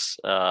Redux.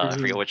 I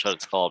forget Mhm. which one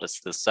it's called. It's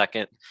the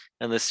second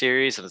in the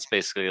series, and it's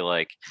basically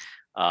like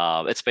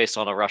it's based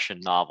on a Russian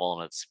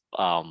novel, and it's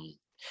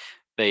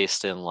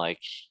based in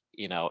like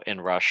in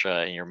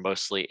Russia, and you're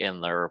mostly in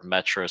their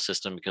metro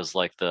system because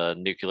like the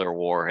nuclear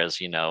war has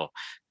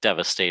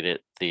devastated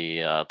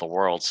the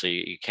world, so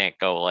you can't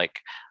go like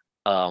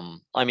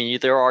I mean,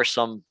 there are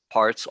some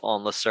parts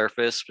on the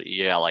surface, but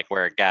yeah, like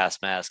wear a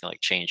gas mask and like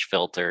change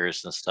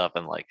filters and stuff,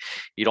 and like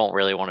you don't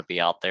really want to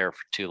be out there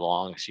for too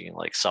long, so you can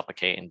like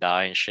suffocate and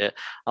die and shit.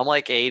 I'm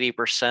like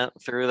 80%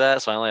 through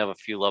that, so I only have a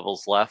few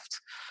levels left.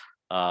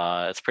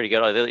 It's pretty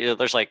good.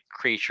 There's like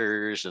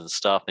creatures and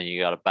stuff, and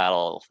you got to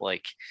battle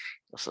like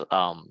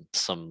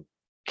some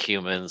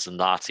humans and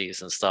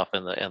Nazis and stuff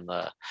in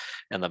the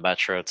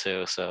metro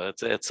too. So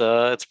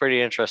it's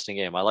pretty interesting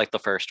game. I like the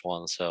first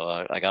one,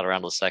 so I got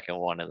around to the second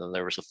one, and then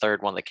there was a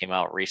third one that came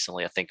out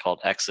recently, I think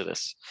called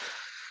Exodus.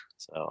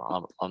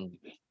 So I'm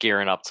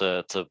gearing up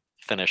to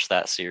finish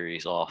that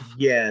series off.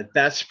 Yeah,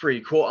 that's pretty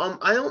cool.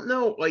 I don't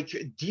know, like,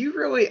 do you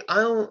really?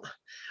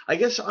 I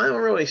guess I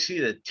don't really see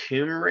the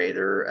Tomb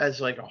Raider as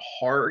like a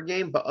horror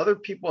game, but other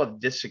people have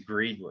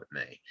disagreed with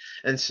me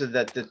and said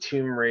that the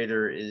Tomb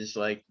Raider is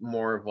like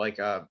more of like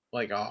a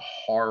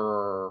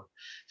horror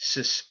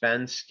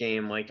suspense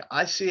game. Like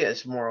I see it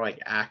as more like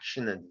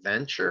action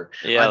adventure.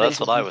 I Yeah, think that's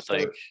what it's I just would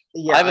think. I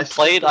yeah, I haven't think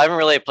played. I haven't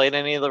really played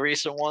any of the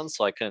recent ones,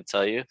 so I couldn't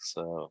tell you.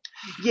 So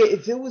yeah,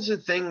 if it was a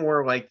thing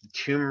where like the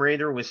Tomb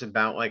Raider was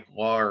about like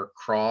Lara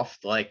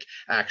Croft, like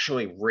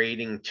actually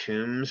raiding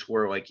tombs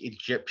where like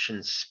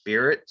Egyptian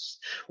spirits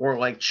were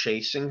like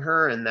chasing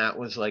her, and that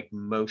was like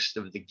most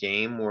of the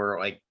game were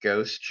like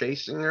ghosts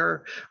chasing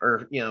her,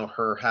 or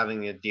her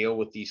having to deal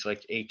with these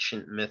like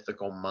ancient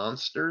mythical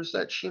monsters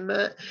that she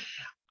met.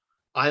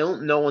 I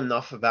don't know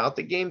enough about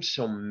the game,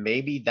 so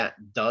maybe that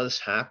does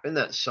happen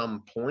at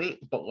some point,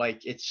 but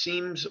like it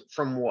seems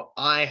from what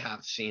I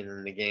have seen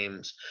in the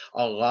games,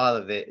 a lot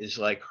of it is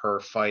like her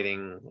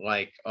fighting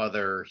like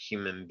other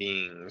human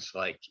beings.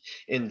 Like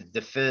in the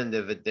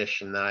definitive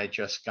edition that I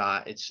just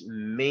got, it's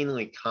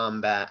mainly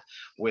combat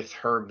with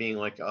her being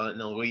like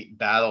an elite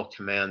battle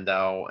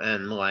commando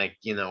and like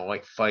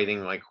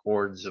fighting like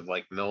hordes of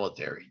like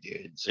military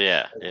dudes.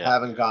 yeah, I yeah.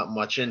 haven't got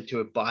much into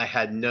it, but I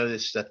had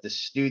noticed that the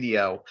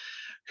studio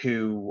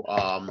who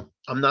I'm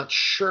not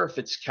sure if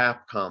it's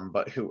Capcom,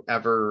 but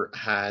whoever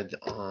had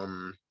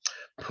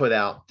put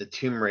out the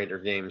Tomb Raider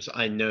games,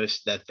 I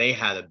noticed that they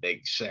had a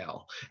big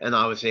sale, and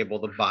I was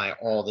able to buy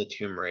all the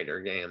Tomb Raider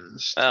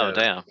games Oh too.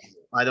 damn.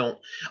 I don't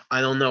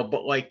I don't know,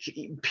 but like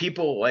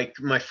people like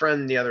my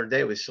friend the other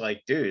day was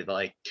like, dude,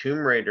 like Tomb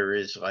Raider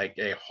is like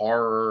a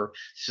horror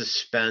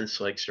suspense,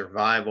 like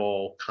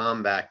survival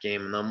combat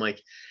game. And I'm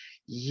like,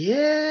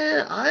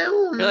 yeah, I You're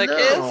don't like,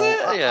 is know.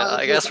 it? Yeah, I I was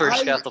like, guess we're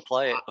just gonna have to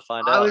play it to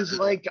find I out. was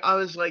like,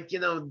 I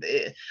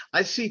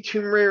see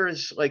Tomb Raider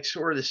as like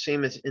sort of the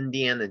same as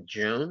Indiana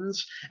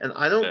Jones, and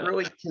I don't Yeah.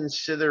 really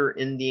consider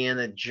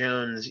Indiana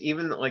Jones,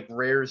 even like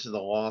Rares of the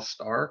Lost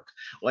Ark.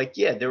 Like,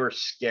 yeah, there were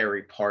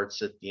scary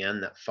parts at the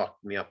end that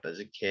fucked me up as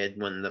a kid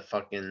when the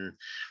fucking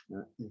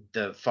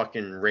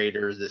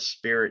Raiders, the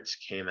spirits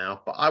came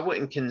out, but I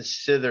wouldn't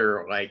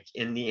consider like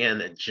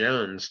Indiana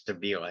Jones to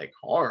be like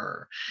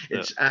horror. Yeah.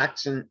 It's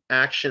action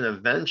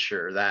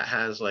adventure that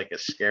has like a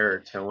scare or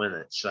two in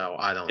it. So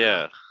I don't know.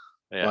 Yeah.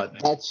 Yeah.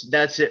 But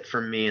that's it for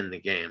me in the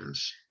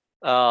games.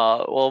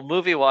 Well,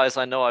 movie wise,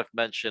 I know I've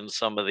mentioned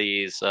some of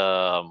these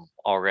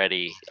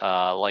already,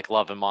 like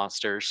Love and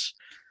Monsters.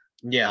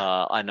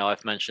 Yeah. I know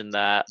I've mentioned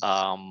that.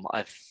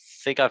 I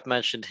think I've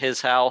mentioned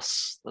His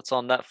House that's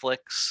on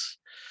Netflix.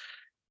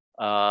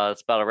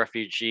 It's about a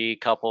refugee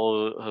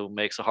couple who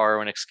makes a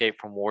harrowing escape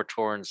from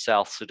war-torn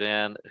South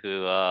Sudan,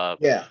 who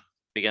Yeah.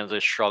 begins to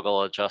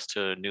struggle adjust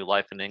to a new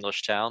life in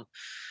English town.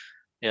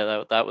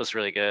 Yeah, that was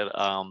really good.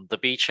 The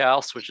Beach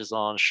House, which is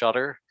on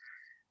Shutter.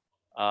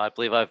 I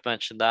believe I've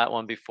mentioned that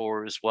one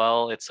before as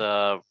well. It's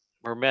a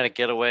romantic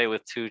getaway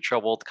with two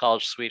troubled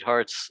college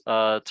sweethearts.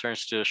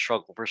 Turns to a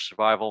struggle for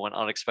survival when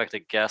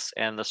unexpected guests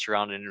and the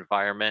surrounding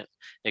environment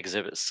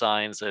exhibit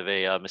signs of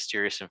a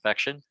mysterious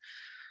infection.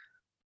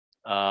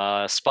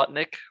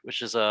 Sputnik,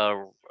 which is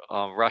a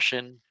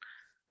Russian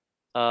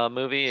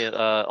movie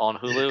on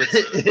Hulu.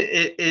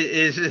 It's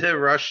Is it a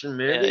Russian yeah,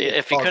 movie? It's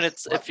if you called couldn't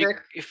Sputnik.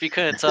 if you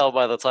couldn't tell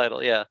by the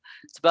title, yeah,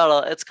 it's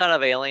about it's kind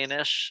of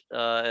alienish.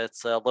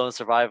 It's a lone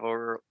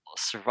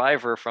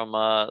survivor from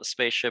a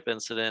spaceship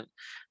incident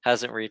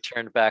hasn't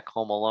returned back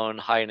home alone.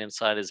 Hiding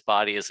inside his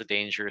body is a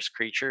dangerous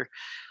creature.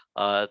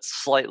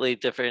 It's slightly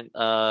different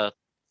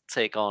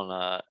take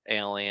on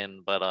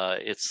Alien,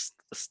 but it's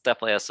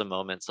definitely has some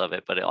moments of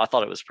it. But I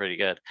thought it was pretty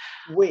good.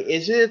 Wait,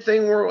 is it a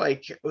thing where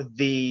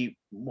the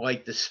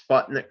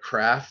Sputnik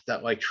craft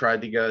that like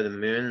tried to go to the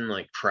moon and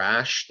like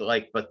crashed,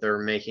 like, but they're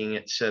making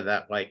it so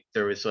that like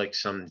there was like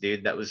some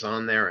dude that was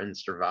on there and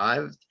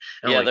survived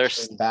and Yeah, like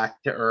there's came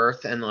back to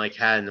Earth and like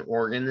had an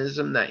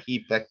organism that he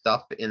picked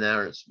up in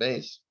outer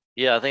space?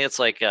 Yeah, I think it's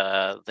like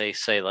they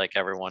say like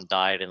everyone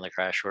died in the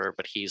crash order,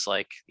 but he's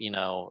like,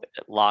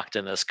 locked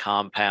in this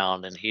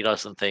compound and he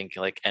doesn't think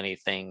like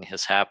anything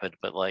has happened,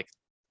 but like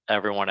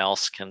everyone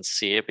else can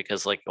see it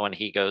because like when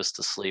he goes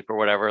to sleep or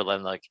whatever,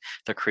 then like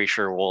the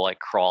creature will like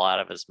crawl out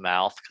of his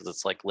mouth because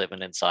it's like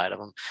living inside of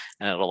him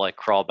and it'll like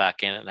crawl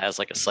back in and has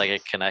like a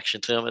psychic connection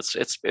to him.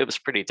 It was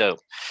pretty dope.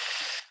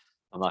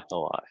 I'm not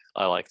gonna lie.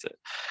 I liked it.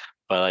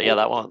 But yeah,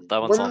 Well, that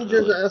one's let on me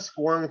just Hulu. ask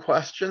one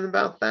question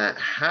about that.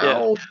 Yeah.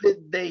 How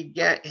did they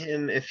get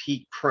him if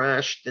he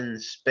crashed in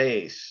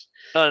space?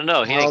 No,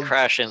 no, he didn't How?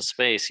 crash in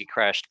space. He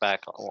crashed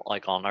back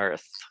like on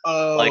Earth.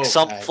 Oh,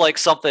 okay. Like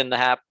something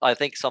happened. I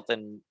think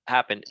something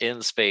happened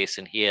in space,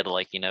 and he had to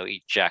like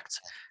eject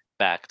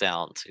back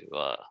down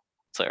to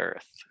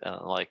Earth,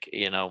 and like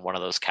one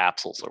of those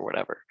capsules or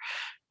whatever.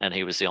 And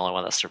he was the only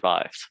one that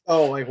survived.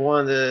 Oh, like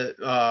one of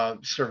the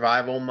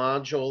survival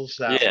modules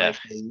that Yeah, like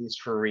they use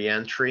for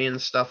reentry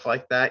and stuff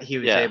like that. He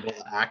was yeah, able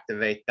to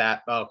activate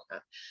that. Okay,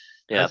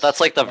 yeah. that's That's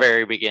like the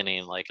very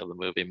beginning, like of the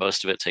movie.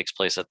 Most of it takes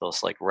place at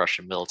this like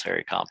Russian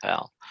military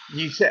compound.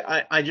 you said.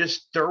 I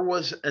just there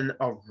was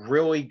a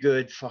really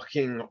good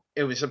fucking.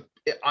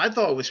 I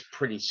thought it was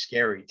pretty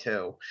scary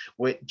too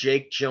with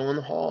Jake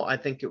Gyllenhaal. I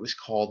think it was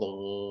called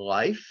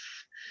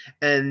Life,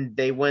 and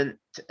they went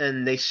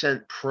and they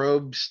sent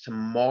probes to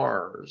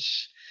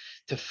Mars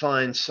to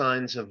find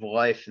signs of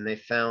life, and they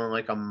found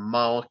like a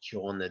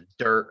molecule in the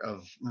dirt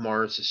of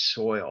Mars's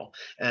soil,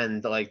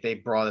 and like they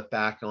brought it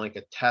back in like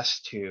a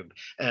test tube,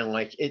 and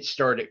like it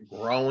started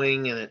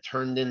growing, and it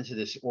turned into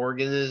this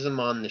organism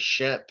on the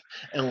ship,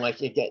 and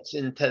like it gets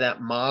into that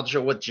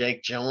module with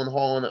Jake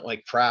Gyllenhaal, and it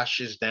like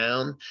crashes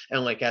down,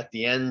 and like at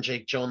the end,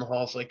 Jake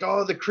Gyllenhaal's like,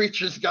 "Oh, the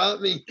creature's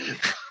got me."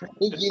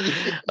 You need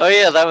to Oh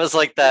yeah, that was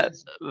like that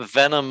this.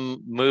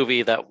 Venom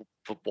movie that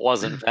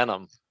wasn't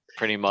Venom,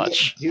 pretty Yeah,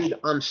 much, dude,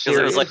 I'm because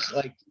it was like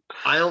serious. Like,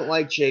 I don't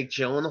like Jake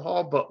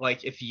Gyllenhaal, but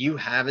like, if you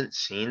haven't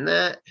seen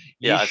that,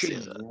 you yeah, I've should seen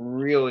that.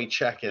 really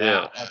check it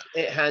Yeah. out. Like,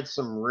 it had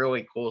some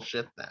really cool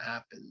shit that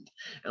happened,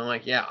 and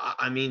like, yeah,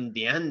 I mean,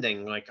 the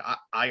ending, like,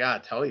 I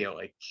gotta tell you,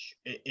 like,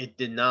 it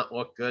did not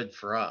look good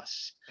for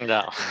us.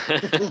 No.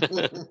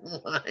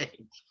 Like,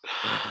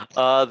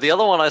 The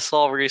other one I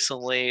saw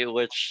recently,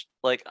 which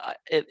like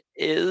it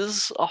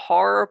is a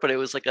horror, but it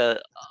was like a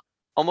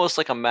almost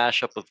like a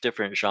mashup of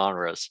different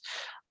genres.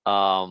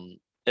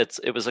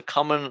 It was a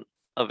coming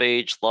of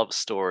age love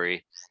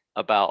story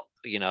about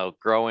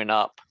growing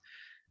up.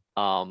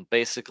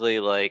 Basically,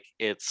 like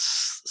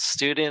it's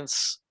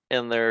students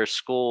in their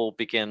school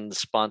begin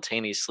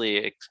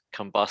spontaneously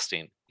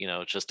combusting,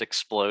 just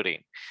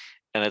exploding,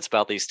 and it's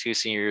about these two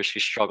seniors who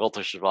struggle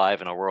to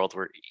survive in a world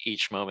where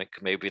each moment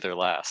could maybe be their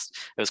last.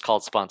 It was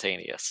called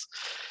Spontaneous.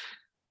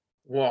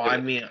 well, I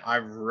It- mean, I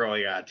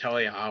really gotta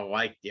tell you, I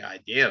like the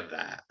idea of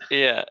that.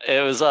 yeah,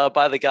 it was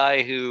by the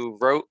guy who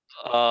wrote.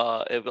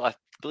 I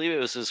believe it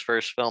was his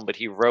first film, but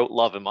he wrote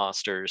Love and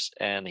Monsters,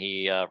 and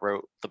he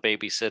wrote The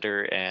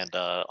Babysitter and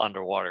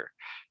Underwater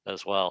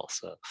as well.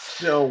 So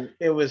So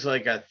it was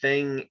like a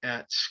thing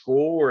at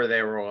school where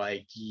they were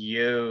like,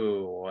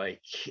 yo,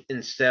 like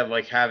instead of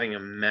like having a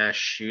mass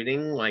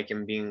shooting, like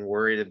and being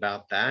worried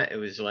about that, it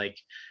was like,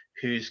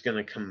 who's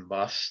gonna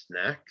combust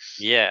next?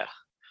 yeah,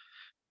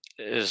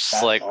 it's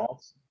That's like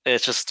awesome.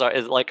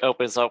 it like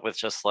opens up with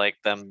just like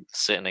them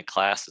sitting in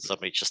class and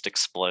somebody just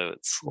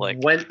explodes. Like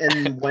When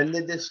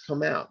did this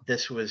come out?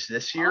 This was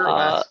this year or uh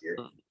last year?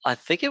 I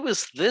think it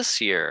was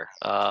this year.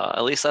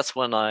 At least that's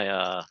when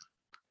I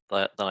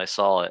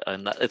saw it,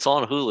 and it's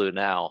on Hulu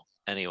now.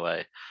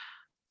 Anyway,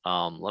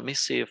 let me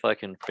see if I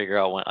can figure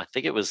out when. I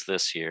think it was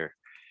this year.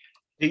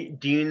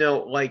 Do you know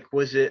like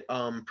was it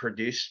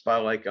produced by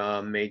like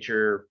a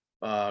major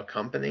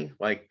company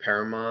like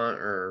Paramount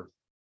or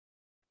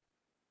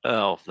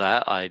Oh,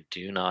 that I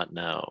do not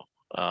know.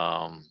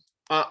 I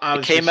It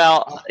was came just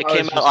out. It I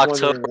came was out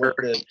just wondering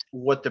October.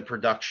 what the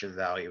production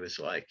value is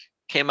like.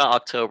 Came out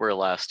October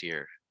last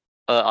year.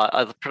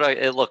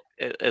 It look.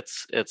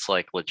 It's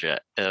like legit.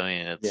 I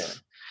mean,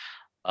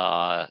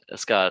 Yeah,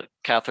 it's got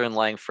Catherine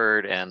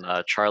Langford and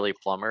Charlie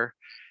Plummer.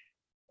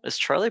 Is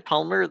Charlie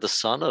Plummer the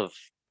son of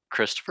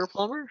Christopher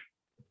Plummer?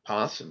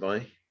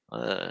 possibly.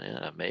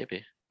 Yeah,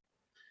 maybe.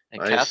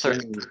 And I Catherine,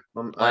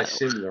 assume I La-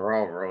 assume they're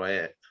all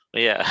related.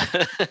 yeah.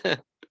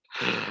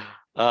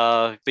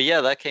 But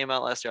yeah, that came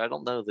out last year. I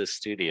don't know this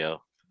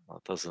studio.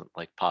 It doesn't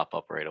like pop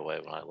up right away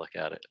when I look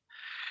at it.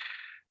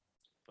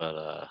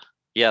 But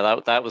yeah,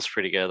 that was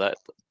pretty good.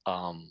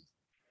 Um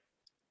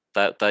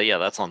that yeah,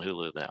 that's on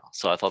Hulu now.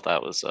 So I thought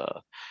that was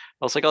I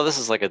was like, oh, this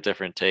is like a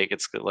different take.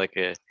 It's like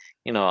a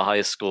a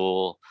high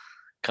school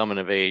coming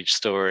of age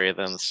story.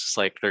 Then it's just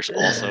like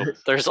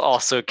there's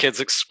also kids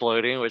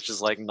exploding, which is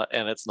like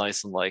and it's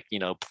nice and like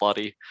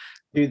bloody.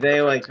 Do they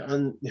Perfect.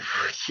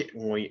 like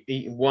well,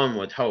 one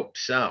would hope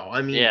so.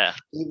 I mean, Yeah.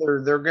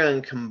 either they're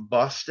going to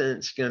combust and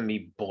it's going to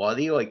be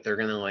bloody, like they're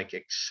going to like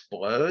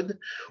explode,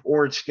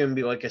 or it's going to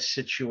be like a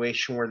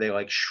situation where they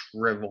like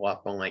shrivel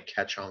up and like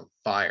catch on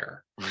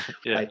fire.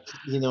 Yeah. Like,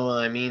 you know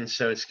what I mean?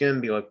 So it's going to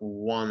be like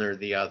one or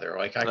the other.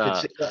 Like I could Uh,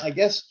 say, I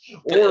guess,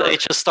 they or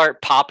just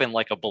start popping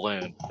like a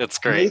balloon. It's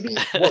great. maybe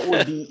what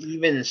would be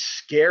even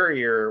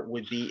scarier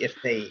would be if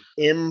they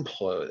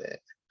implode it.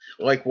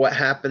 Like what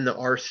happened to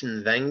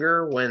Arsene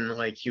Wenger when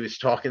like he was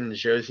talking to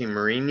Jose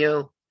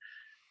Mourinho,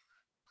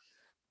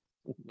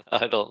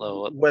 I don't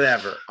know what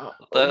whatever.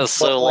 that was But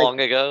so like long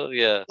ago.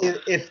 Yeah.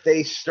 if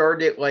they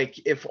started like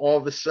if all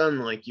of a sudden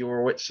like you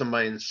were with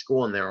somebody in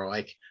school and they were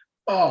like,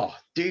 "Oh,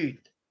 dude,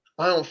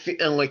 I don't feel,"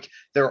 and like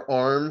their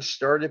arms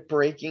started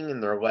breaking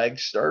and their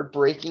legs started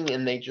breaking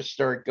and they just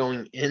started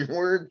going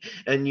inward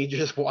and you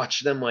just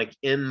watch them like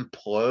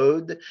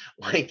implode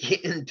like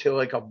into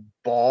like a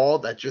ball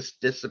that just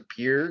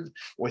disappeared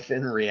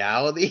within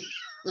reality.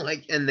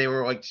 Like and they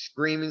were like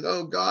screaming,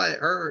 "Oh God, it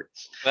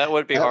hurts." That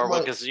would be That horrible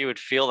might, because you would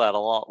feel that a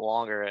lot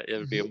longer. It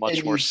would be a much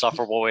and more you,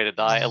 sufferable way to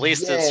die. At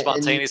least it's yeah,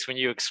 spontaneous when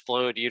you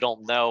explode. You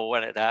don't know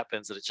when it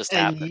happens, and it just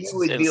and happens. you It's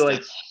would be like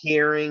instant.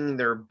 hearing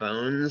their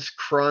bones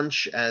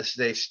crunch as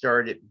they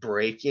started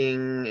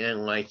breaking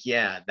and like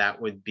yeah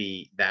that would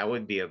be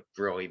a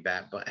really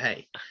bad, but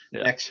hey,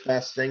 Yeah. next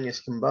best thing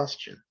is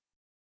combustion.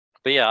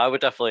 But yeah, I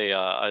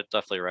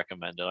definitely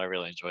recommend it. I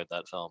really enjoyed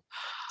that film.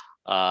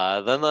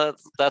 Then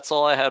that's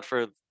all I had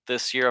for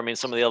this year. I mean,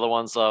 some of the other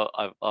ones,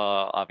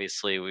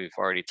 obviously we've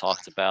already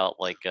talked about,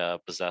 like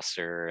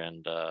Possessor,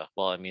 and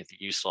well, I mean,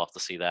 you still have to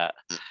see that.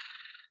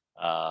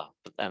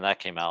 And that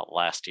came out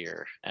last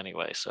year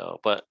anyway. So,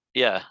 but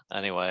yeah,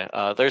 anyway,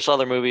 there's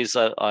other movies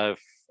that I've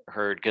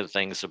heard good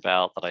things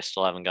about that I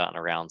still haven't gotten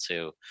around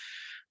to.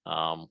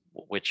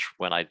 Which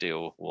when I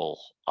do, we'll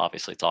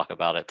obviously talk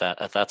about it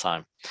that at that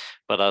time.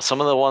 But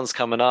some of the ones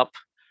coming up,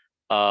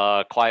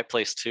 Quiet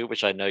Place 2,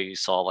 which I know you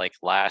saw like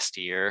last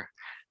year.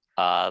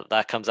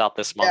 That comes out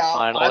this month Yeah,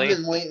 I've finally.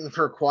 been waiting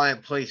for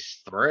Quiet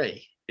Place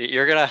 3.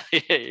 You're gonna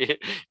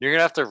you're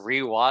gonna have to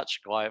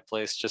rewatch Quiet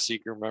Place just so you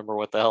can remember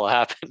what the hell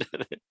happened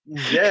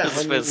Yeah, because I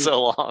it's been mean,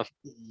 so long.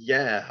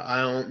 yeah,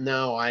 I don't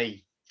know,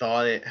 I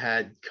thought it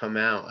had come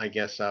out. I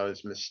guess I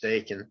was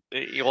mistaken.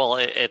 Well,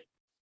 it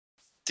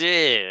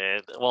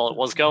did. Well, it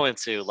was going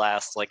to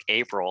last like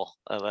April,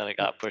 and then it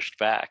got pushed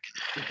back.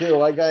 Dude,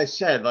 like I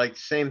said, like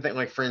same thing,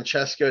 like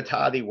Francesco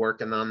Totti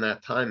working on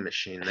that time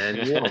machine, man.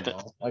 You don't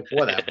know, like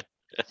whatever.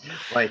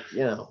 Like,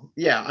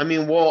 yeah. I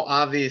mean, we'll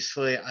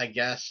obviously, I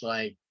guess,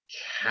 like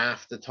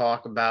have to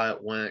talk about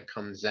it when it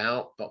comes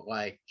out, but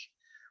like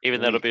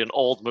Even though it'll we, be an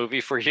old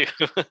movie for you.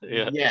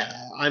 Yeah. yeah,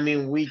 I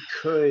mean, we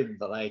could,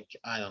 but like,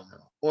 I don't know.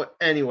 Well,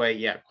 anyway,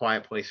 yeah,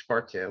 Quiet Place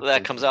Part Two.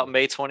 That comes out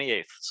Continue. May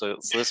 28th, so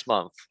it's this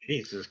month.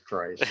 Jesus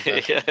Christ,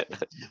 that's Yeah.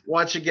 awesome.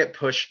 Watch it get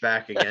pushed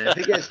back again. If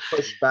it gets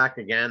pushed back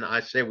again, I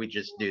say we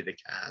just do the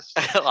cast.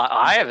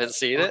 I haven't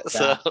seen Fuck it, so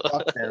that.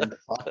 Fuck them.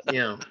 Fuck,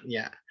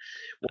 yeah.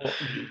 Well,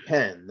 you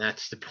can.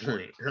 That's the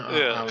point I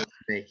yeah. was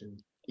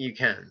making. You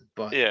can,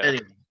 but Yeah.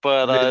 anyway,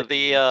 But moving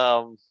the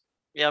on.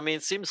 yeah, I mean,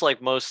 it seems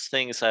like most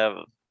things have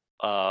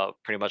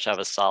pretty much have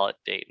a solid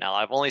date now.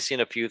 I've only seen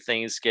a few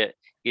things get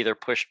either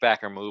pushed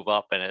back or move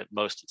up, and at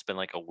most it's been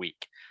like a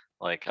week.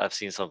 Like I've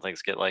seen some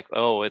things get like,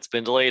 oh, it's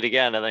been delayed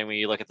again, and then when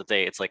you look at the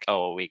date, it's like,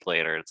 oh, a week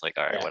later. It's like,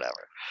 all right, Yeah.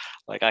 whatever.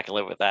 Like I can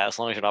live with that as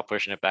long as you're not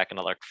pushing it back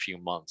another few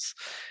months.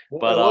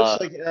 Well, But it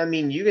looks like. I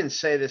mean, you can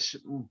say this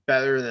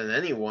better than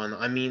anyone.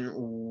 I mean,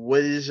 what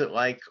is it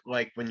like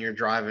when you're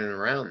driving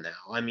around now?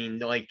 I mean,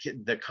 like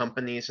the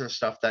companies and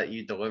stuff that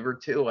you deliver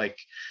to, like,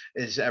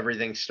 is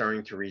everything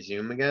starting to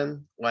resume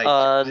again? Like,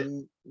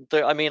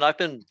 I mean, I've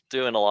been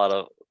doing a lot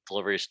of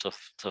deliveries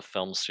to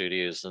film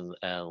studios,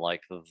 and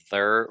like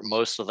they're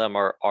most of them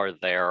are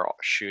there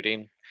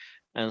shooting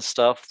and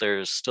stuff.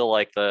 There's still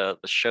like the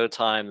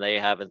showtime. They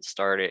haven't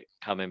started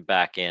coming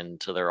back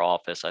into their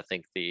office. I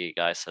think the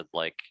guy said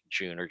like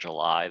June or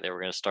July they were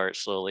going to start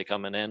slowly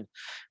coming in,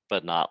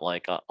 but not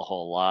like a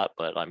whole lot.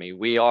 But I mean,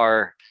 we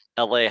are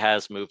LA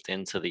has moved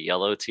into the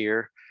yellow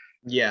tier,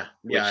 Yeah,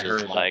 yeah, I which is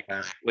heard about like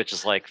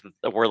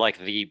that. we're like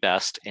the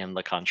best in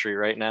the country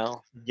right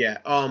now. Yeah.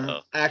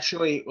 So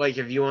Actually, like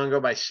if you want to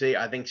go by city,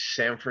 I think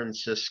San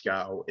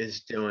Francisco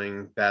is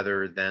doing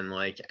better than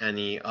like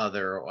any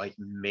other like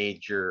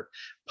major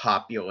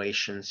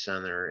population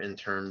center in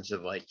terms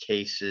of like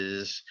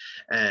cases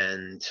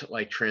and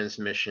like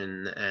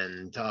transmission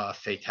and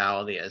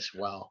fatality as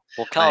well.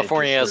 well, I just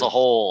California as heard. a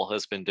whole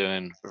has been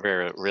doing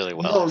very really No,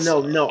 well.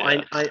 no, So no.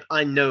 yeah,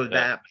 I know yeah,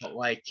 that, but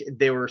like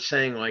they were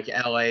saying, like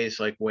LA is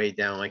like way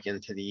down, like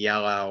into the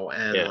yellow,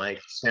 and yeah,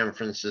 like San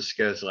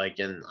Francisco's like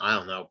in I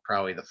don't know,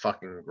 probably the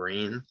fucking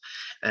green,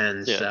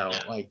 and yeah. so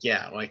like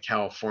yeah, like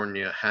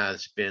California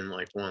has been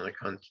like one of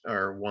the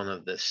or one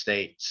of the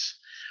states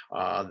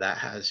that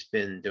has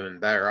been doing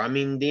better. I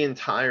mean, the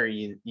entire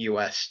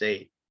U.S.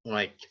 state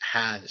like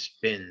has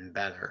been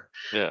better,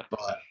 Yeah.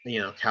 but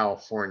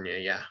California,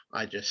 yeah,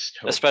 I just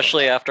hope.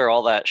 Especially after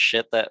all that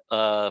shit that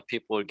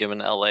people were giving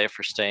LA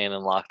for staying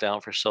in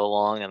lockdown for so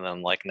long, and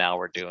then like now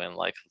we're doing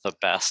like the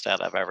best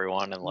out of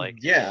everyone, and like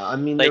Yeah, I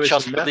mean, they there was a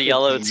just moved the method to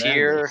yellow the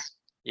tier. madness.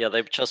 Yeah,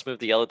 they just moved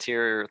the yellow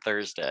tier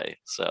Thursday.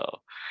 So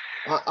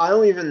I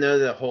don't even know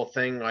the whole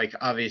thing. Like,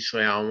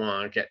 obviously, I don't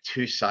want to get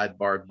too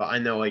sidebarred, but I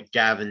know like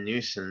Gavin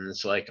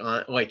Newsom's like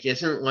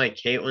isn't like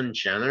Caitlyn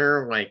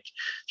Jenner like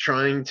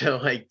trying to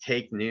like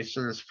take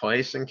Newsom's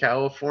place in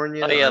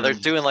California? oh yeah, I they're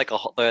mean, doing like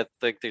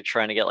they're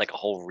trying to get like a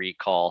whole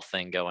recall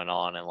thing going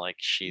on, and like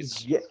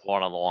she's yeah,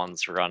 one of the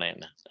ones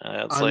running.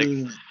 It's I like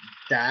mean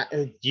that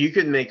you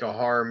could make a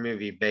horror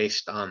movie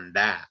based on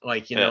that.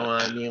 Like, you know yeah,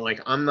 what I mean?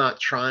 Like, I'm not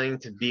trying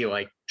to be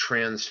like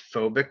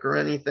transphobic or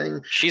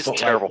anything, she's a but like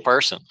terrible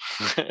person.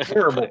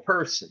 terrible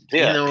person. You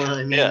Yeah, know what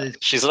I mean? yeah, It's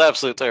she's an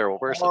absolute terrible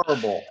person.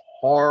 horrible,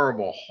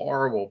 horrible,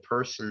 horrible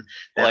person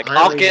that Like I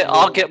don't even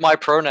I'll know. get my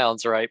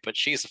pronouns right, but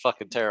she's a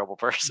fucking terrible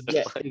person.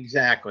 Yeah, Like,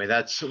 exactly.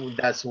 That's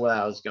what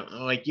I was going.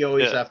 Like you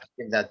always yeah, have to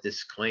give that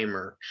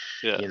disclaimer,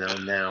 yeah,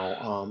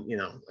 now,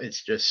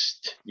 it's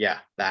just yeah,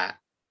 that.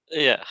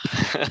 yeah.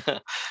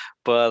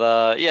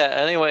 But yeah,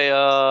 anyway,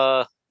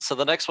 so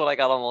the next one I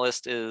got on the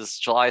list is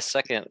July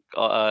 2nd.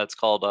 It's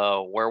called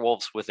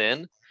Werewolves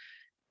Within,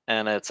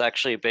 and it's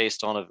actually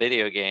based on a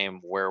video game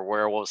where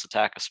werewolves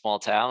attack a small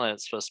town, and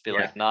it's supposed to be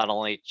Yeah. like not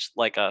only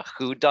like a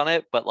who done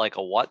it, but like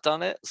a what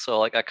done it. So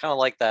like I kind of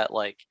like that.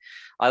 Like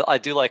I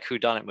do like who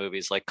done it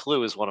movies. Like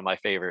Clue is one of my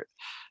favorite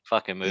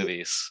fucking I-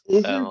 movies, and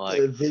Isn't like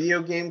the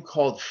video game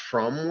called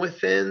From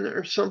Within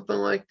or something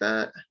like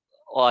that?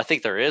 well, I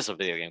think there is a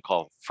video game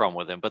called From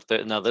Within, but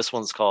no, this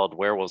one's called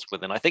Werewolves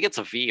Within. I think it's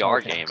a VR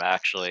Okay. game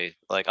actually.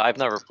 Like I've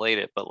never played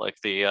it, but like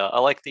the I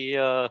like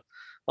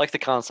the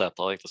concept.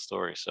 I like the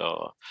story,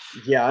 so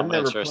Yeah, I'm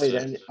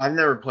interested. I've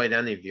never played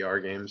any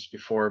VR games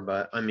before,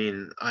 but I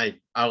mean, I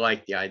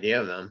like the idea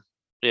of them.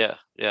 Yeah,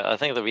 yeah. I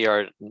think the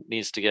VR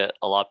needs to get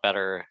a lot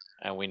better,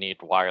 and we need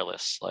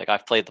wireless. Like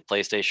I've played the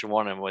PlayStation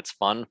one, and it's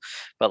fun,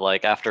 but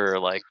like after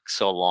like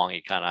so long,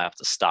 you kind of have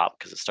to stop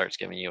because it starts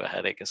giving you a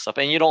headache and stuff,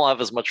 and you don't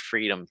have as much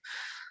freedom.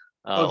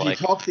 Well, if you Like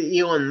talk to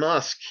Elon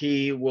Musk,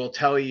 he will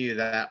tell you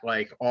that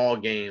like all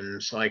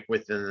games, like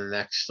within the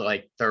next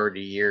like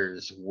 30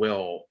 years,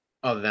 will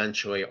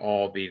eventually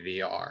all be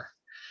VR.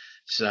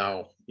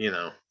 So,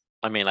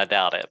 I mean, I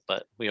doubt it,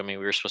 but I mean,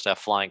 we were supposed to have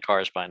flying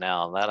cars by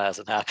now, and that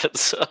hasn't happened.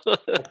 So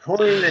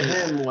according to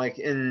him, like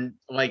in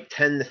like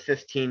 10 to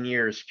 15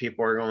 years,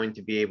 people are going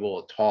to be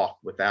able to talk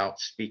without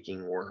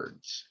speaking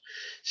words.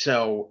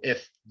 So,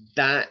 if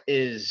that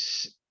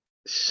is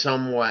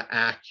somewhat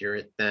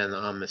accurate, then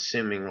I'm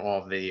assuming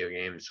all video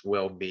games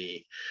will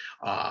be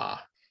uh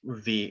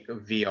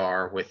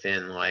VR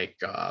within like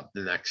the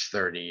next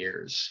 30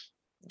 years.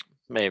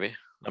 maybe.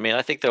 I mean,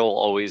 I think there will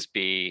always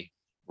be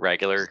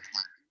regular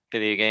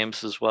video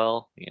games as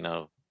well.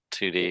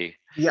 2D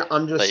Yeah,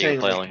 I'm that just you can saying,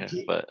 play like, on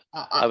here, but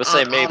I would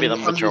say maybe the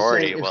I'm just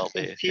saying, majority if will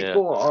be. Yeah.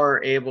 people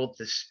are able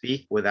to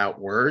speak without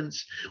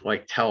words,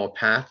 like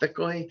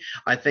telepathically,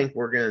 I think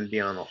we're going to be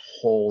on a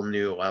whole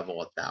new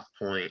level at that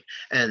point.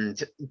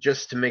 And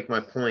just to make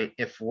my point,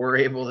 if we're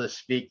able to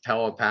speak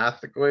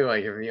telepathically,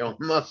 like if Elon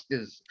Musk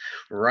is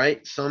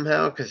right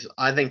somehow, because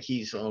I think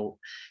he's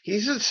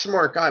a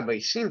smart guy, but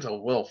he seems a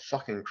little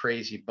fucking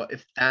crazy. But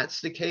if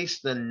that's the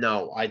case, then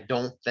no, I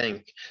don't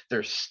think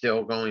there's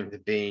still going to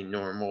be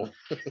normal.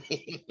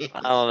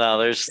 I don't know.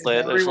 If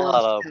There's a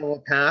lot everyone's of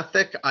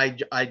telepathic, I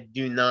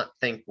do not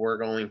think we're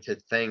going to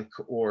think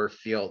or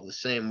feel the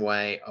same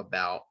way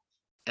about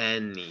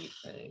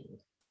anything.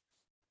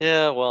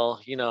 yeah.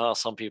 Well, you know how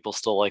some people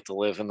still like to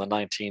live in the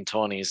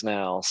 1920s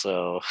now,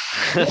 so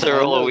Yeah,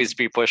 there I will know. always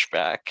be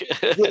pushback.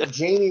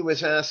 Jamie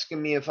was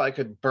asking me if I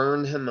could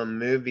burn him a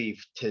movie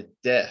to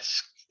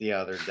disc the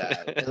other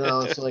day. And I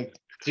was like,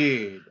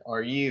 dude,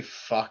 are you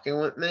fucking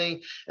with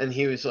me? And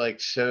he was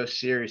like so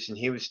serious. And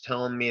he was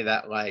telling me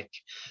that like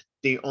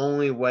the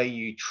only way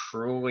you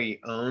truly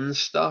own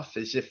stuff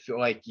is if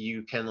like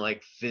you can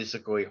like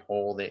physically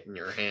hold it in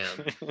your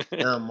hand.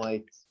 And I'm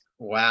like,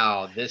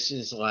 wow, this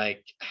is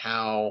like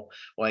how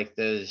like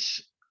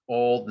those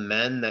old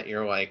men that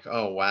you're like,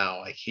 oh wow,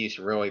 like he's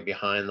really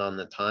behind on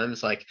the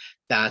times. Like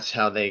that's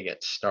how they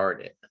get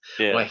started.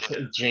 Yeah. Like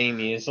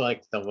Jamie is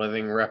like the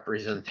living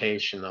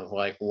representation of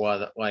like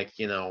what like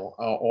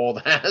all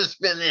that has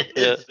been in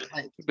Yeah. his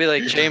life. Be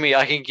like, Jamie,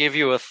 I can give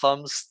you a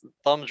thumb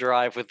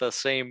drive with the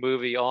same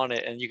movie on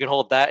it, and you can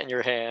hold that in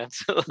your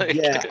hands. Like,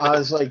 Yeah, I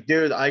was like,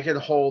 dude, I can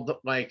hold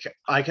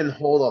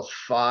a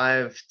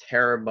 5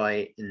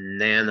 terabyte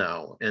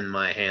nano in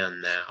my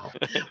hand now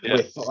yeah,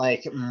 with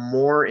like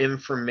more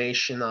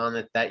information on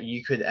it that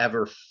you could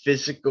ever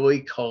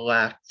physically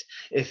collect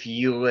if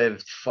you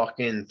lived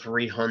fucking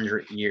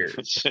 300 years.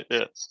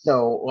 yeah,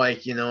 So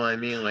like, you know what I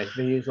mean? Like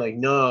he's like,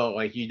 no,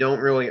 like you don't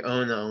really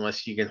own it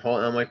unless you can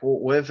hold it. I'm like, well,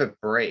 what if it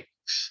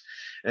breaks?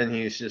 And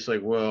he's just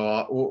like,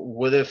 well,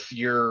 what if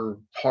your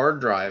hard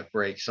drive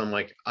breaks? I'm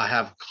like, I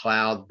have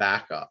cloud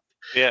backup.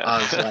 yeah. I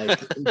was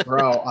like,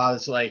 bro, I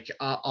was like,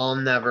 I'll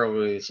never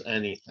lose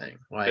anything.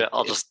 Yeah, Like,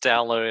 I'll just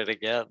download it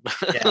again.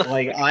 yeah,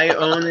 like I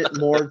own it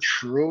more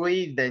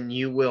truly than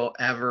you will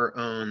ever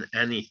own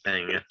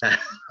anything.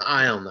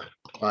 I don't know,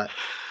 but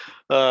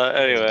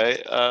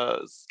Anyway,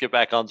 let's get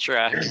back on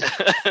track.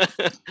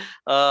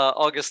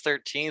 August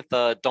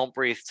 13th, Don't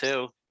Breathe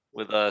 2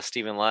 with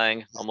Stephen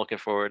Lang. I'm looking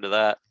forward to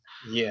that.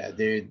 yeah,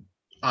 dude,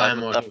 That, I'm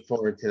that, looking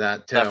forward to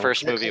that that too.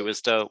 first movie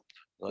was dope.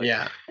 Like,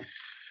 Yeah,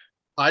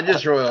 I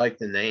just really like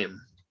the name.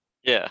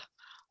 yeah.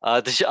 I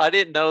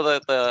didn't know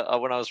that the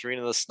when I was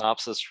reading the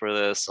synopsis for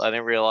this, I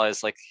didn't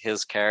realize like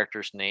his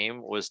character's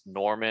name was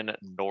Norman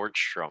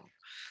Nordstrom.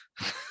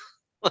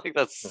 Like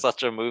that's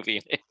such a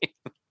movie name.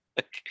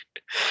 Like,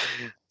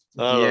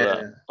 I don't know.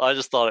 Yeah, I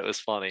just thought it was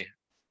funny.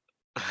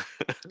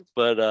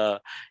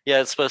 But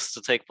yeah, it's supposed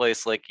to take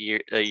place like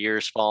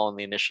years following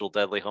the initial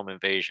deadly home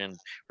invasion,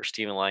 where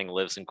Stephen Lang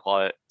lives in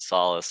quiet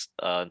solace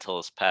until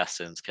his past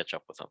sins catch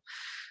up with him.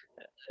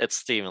 It's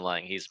Stephen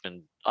Lang.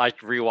 I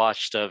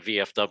rewatched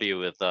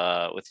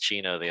VFW with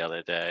Chino the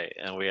other day,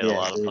 and we had a yeah,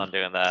 lot of fun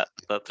doing that.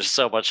 But there's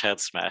so much head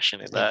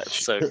smashing in that.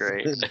 It's so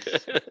great.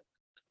 dude.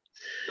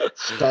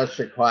 Such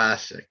a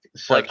classic.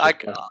 Like Such a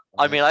classic.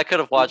 I mean, I could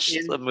have watched the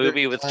Instant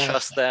movie with just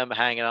classic. them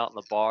hanging out in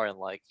the bar and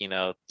like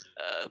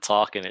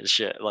talking and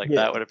shit. Like Yeah.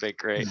 that would have been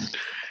great.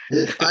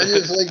 I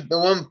just like the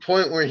one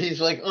point where he's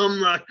like, I'm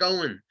not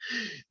going.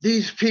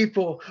 These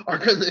people are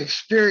going to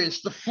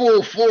experience the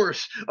full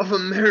force of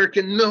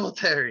American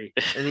military.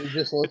 And he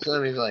just looks at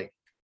him, he's like,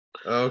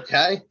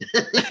 okay.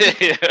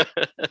 Yeah.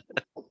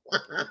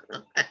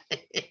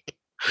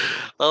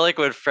 I like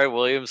when Fred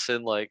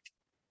Williamson like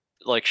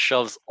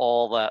shoves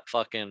all that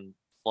fucking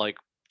like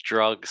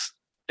drugs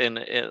in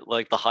it,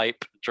 like the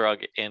hype drug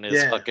in his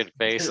Yeah. fucking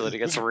face, and then he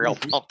gets real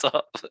pumped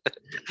up.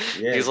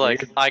 Yeah, He's like,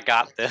 dude. I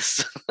got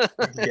this.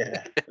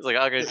 Yeah. He's like,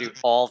 I'm gonna do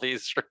all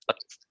these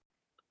drugs.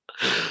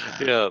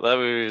 Yeah, that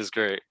movie is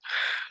great.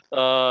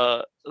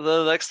 The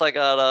next I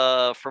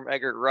got from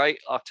Eggert Wright,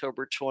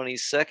 October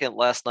 22nd,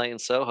 Last Night in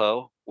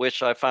Soho,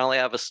 which I finally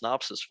have a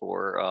synopsis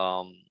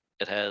for.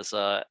 It has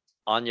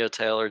Anya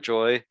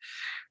Taylor-Joy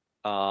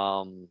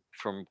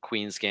from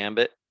Queen's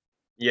Gambit.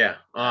 Yeah.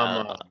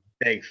 I'm Uh, a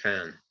big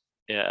fan.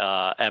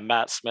 yeah, and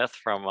Matt Smith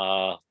from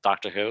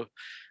Doctor Who.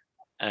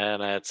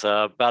 And it's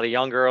about a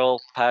young girl,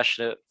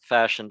 passionate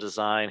fashion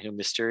design, who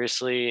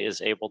mysteriously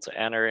is able to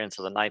enter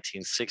into the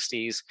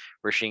 1960s,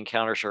 where she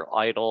encounters her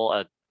idol,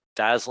 a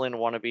dazzling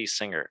wannabe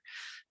singer.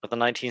 But the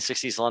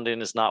 1960s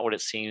London is not what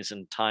it seems,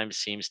 and time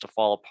seems to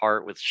fall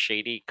apart with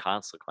shady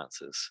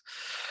consequences.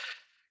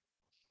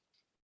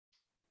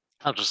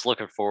 I'm just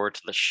looking forward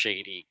to the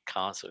shady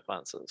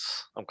consequences.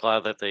 I'm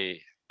glad that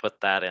they put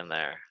that in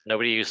there.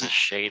 Nobody uses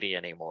shady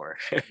anymore.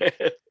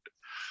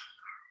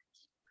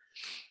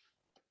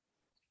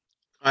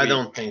 I we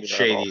don't think do that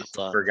all shady's a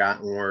the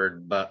forgotten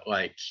word, but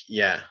like,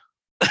 yeah.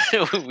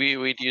 time.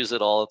 We'd use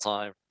it all the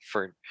time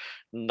for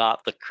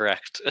not the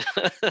correct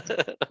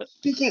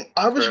Speaking,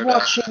 I was pronoun.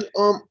 watching.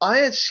 I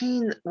had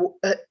seen.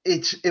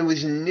 It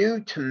was new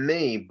to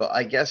me, but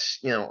I guess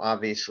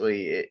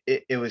obviously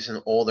it was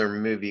an older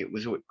movie. It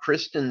was with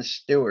Kristen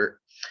Stewart,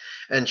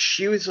 and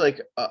she was like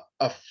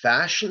a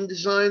fashion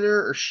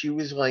designer, or she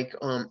was like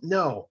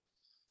no,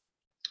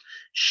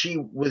 she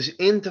was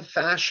into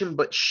fashion,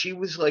 but she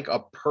was like a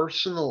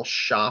personal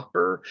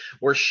shopper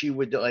where she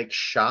would like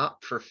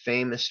shop for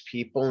famous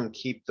people and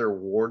keep their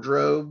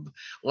wardrobe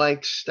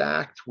like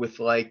stacked with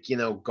like,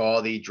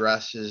 gaudy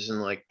dresses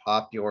and like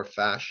popular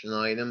fashion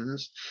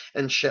items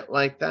and shit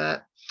like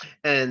that.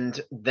 And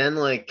then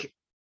like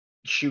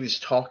she was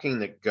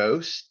talking to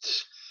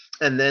ghosts,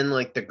 and then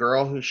like the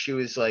girl who she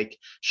was like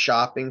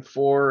shopping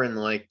for and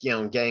like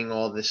getting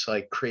all this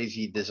like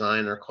crazy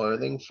designer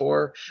clothing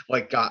for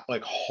like got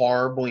like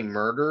horribly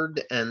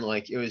murdered, and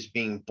like it was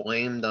being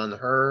blamed on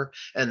her,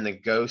 and the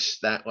ghost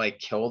that like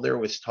killed her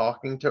was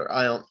talking to her.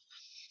 I don't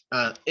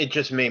It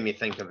just made me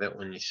think of it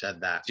when you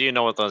said that. Do you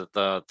know what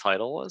the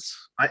title was?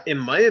 It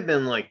might have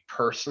been like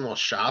personal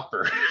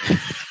shopper.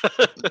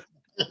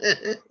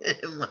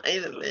 It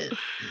might have been.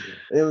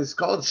 It was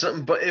called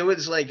something, but it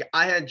was like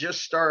I had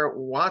just started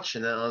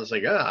watching it. I was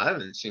like, oh, I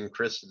haven't seen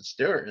Kristen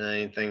Stewart in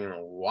anything in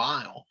a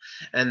while.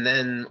 And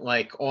then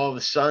like all of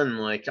a sudden,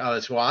 like I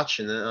was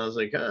watching it, and I was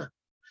like, huh,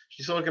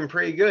 she's looking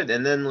pretty good.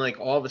 And then like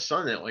all of a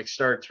sudden it like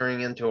started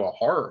turning into a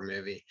horror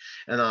movie.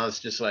 And I was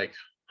just like,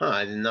 huh,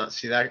 I did not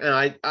see that.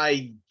 And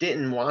I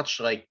didn't watch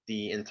like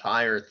the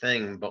entire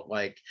thing, but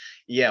like,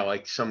 yeah,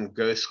 like some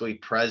ghostly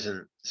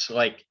presence,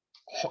 like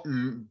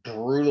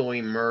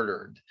brutally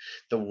murdered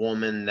the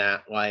woman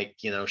that like,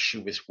 she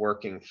was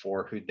working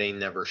for, who they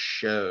never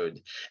showed.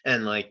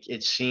 And like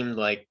it seemed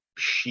like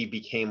she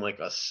became like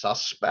a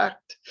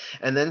suspect,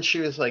 and then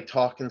she was like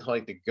talking to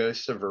like the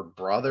ghost of her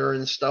brother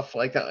and stuff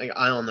like that. Like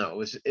I don't know,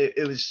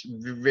 it was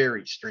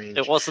very It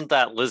strange. wasn't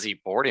that Lizzie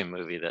Borden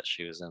movie that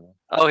she was in.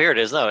 Oh, here it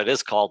is. No, it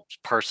is called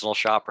Personal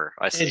Shopper.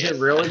 I see Is it. it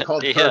really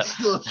called Yeah.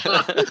 Personal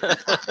Shopper?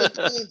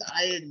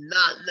 I did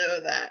not know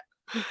that.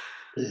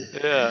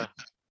 Yeah.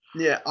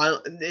 Yeah,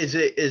 is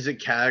it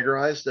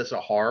categorized as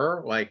a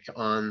horror like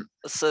on?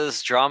 It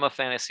says drama,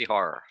 fantasy,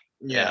 horror.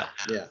 Yeah,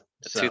 Yeah. yeah.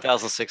 So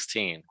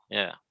 2016.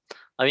 Yeah.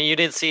 I mean, you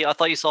didn't see, I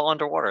thought you saw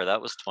Underwater.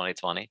 That was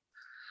 2020.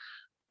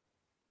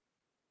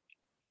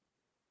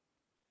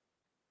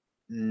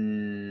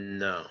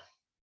 no,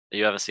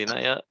 You haven't seen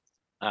that yet?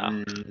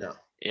 Oh, no,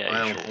 yeah,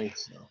 I don't think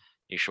so.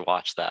 you should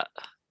watch that.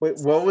 Wait,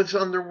 what was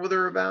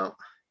Underwater about?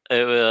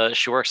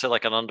 She works at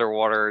like an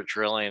underwater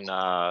drilling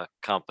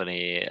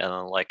company, and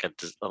then like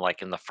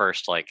in the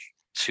first like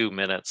 2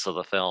 minutes of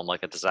the film,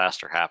 like a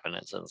disaster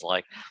happens, and it's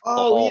like the Oh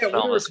whole yeah, we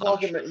film were is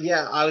talking about.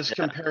 Yeah, I was yeah,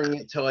 comparing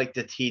it to like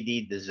the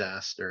TD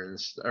disaster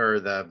or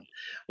the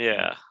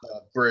yeah.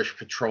 British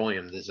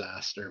Petroleum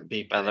disaster, And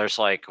BP. there's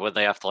like when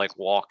they have to like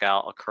walk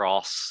out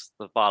across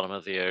the bottom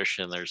of the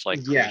ocean, there's like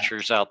Yeah,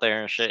 creatures out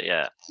there and shit.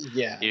 Yeah,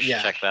 yeah, you should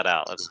yeah, check that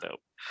out. That's dope.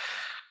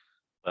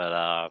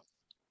 But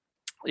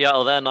yeah,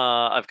 well then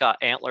I've got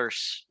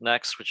Antlers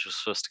next, which was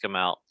supposed to come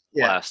out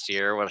yeah, last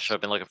year, which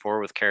I've been looking for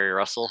with Carrie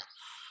Russell.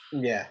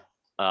 yeah.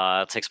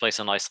 It takes place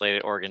in an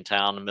isolated Oregon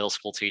town. A middle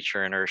school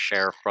teacher and her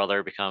sheriff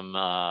brother become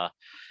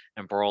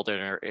embroiled in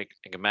an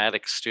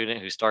enigmatic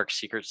student whose dark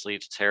secrets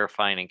lead to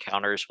terrifying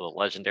encounters with a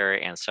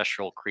legendary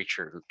ancestral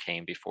creature who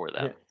came before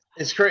Yeah. them.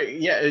 It's great.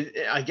 Yeah,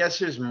 I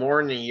guess it was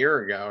more than a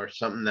year ago or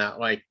something that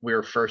like we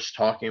were first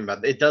talking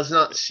about. It does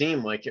not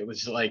seem like it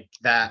was like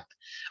that.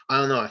 I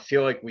don't know. I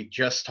feel like we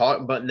just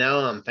talked, but now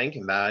I'm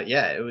thinking about it.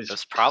 Yeah, it It was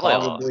was probably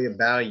probably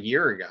about a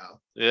year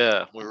ago.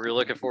 yeah, we were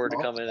looking We forward to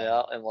talked coming about it.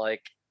 out in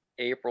like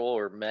April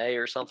or May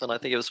or something. I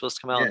think it was supposed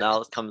to come out. Yeah. Now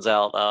it comes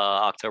out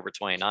October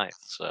 29th.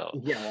 So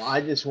Yeah, well,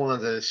 I just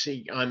wanted to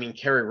see. I mean,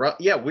 Carrie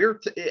Yeah,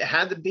 it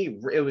had to be.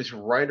 It was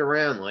right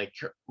around like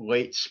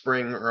late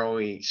spring,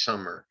 early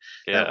summer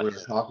that yeah. we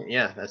were talking.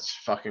 Yeah, that's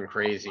fucking I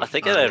crazy.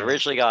 think it had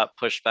originally got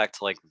pushed back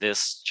to like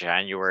this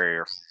January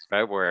or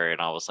February,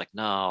 and I was like,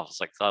 no,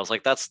 I was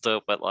like, that's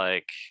dope, but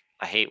like,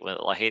 I hate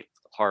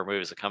horror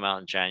movies that come out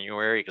in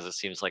January because it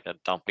seems like a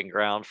dumping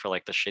ground for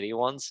like the shitty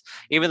ones.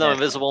 Even though Yeah,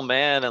 Invisible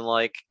Man and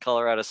like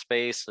Color Out of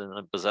Space and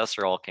The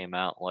Possessor all came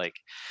out like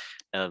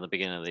in the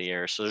beginning of the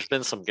year, so there's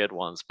been some good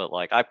ones, but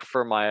like I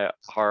prefer my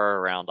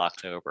horror around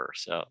October.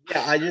 So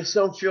yeah. I just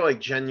don't feel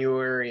like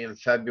January and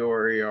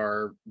February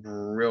are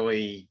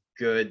really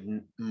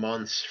good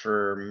months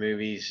for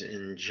movies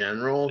in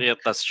general. yep,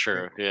 that's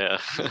true. Yeah,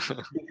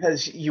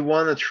 Because you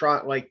want to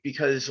try like,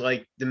 because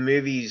like the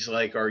movies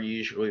like are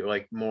usually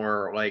like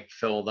more like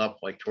filled up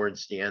like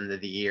towards the end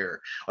of the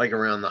year, like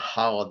around the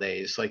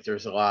holidays. Like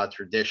there's a lot of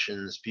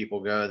traditions,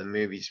 people go to the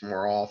movies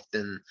more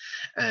often.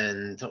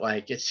 And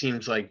like it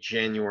seems like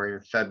January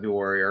and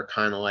February are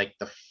kind of like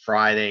the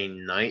Friday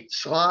night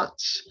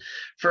slots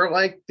for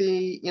like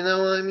the, what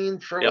I mean,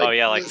 for oh like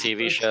yeah, like the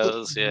TV first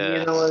shows. you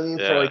Yeah, know what I mean,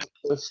 for yeah. like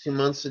the first 2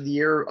 months of the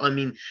year. I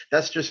mean,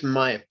 that's just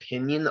my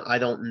opinion. I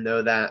don't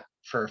know that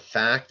for a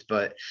fact,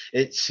 but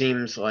it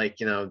seems like,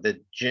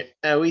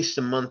 at least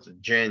the month of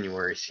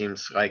January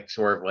seems like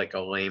sort of like a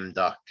lame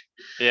duck.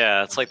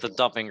 Yeah, it's like the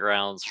dumping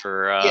grounds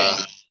Yeah,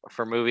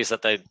 for movies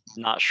that they're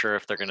not sure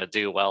if they're gonna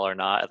do well or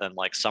not, and then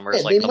like yeah, summer's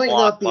they like the might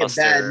not be a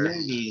bad blockbuster.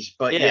 movies,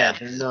 but yeah, Yeah,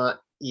 they're not.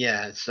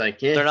 Yeah, it's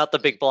like, yeah, they're not the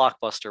big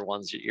blockbuster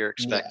ones that you're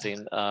yeah,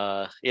 expecting.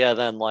 Yeah,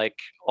 then like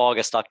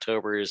August,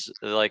 October is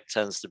like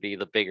tends to be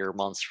the bigger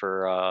months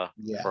yeah,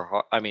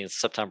 I mean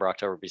September,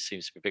 October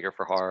seems to be bigger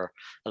for horror,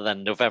 and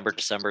then November,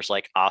 December is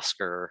like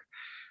Oscar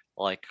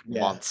like yeah.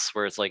 months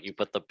where it's like you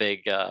put the big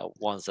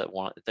ones that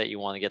you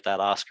want to get that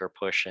Oscar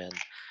push in.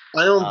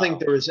 I don't think Um,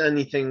 there was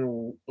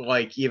anything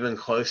like even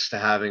close to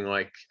having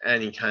like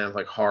any kind of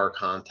like horror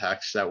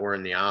context that were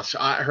in the Oscars.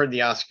 I heard the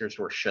Oscars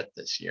were shit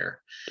this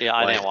year. yeah,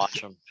 I Like, didn't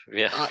watch them.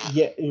 Yeah.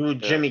 yeah, Yeah.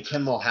 Jimmy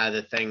Kimmel had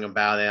a thing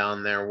about it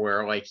on there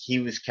where like he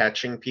was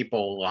catching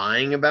people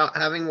lying about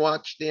having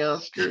watched the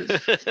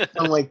Oscars.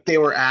 And like they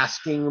were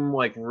asking him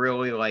like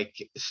really like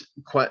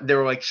they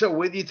were like, so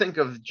what do you think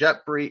of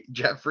Jeffrey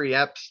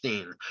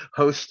Epstein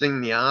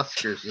hosting the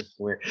Oscars this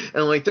year?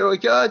 And like they're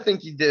like, oh, I think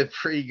he did a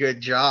pretty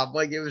good job.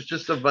 Like it was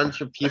just a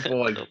bunch of people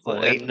like I had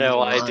blatantly no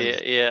lying.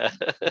 idea. Yeah.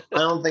 I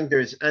don't think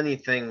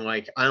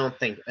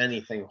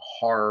anything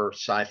horror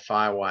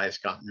sci-fi wise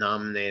got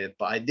nominated,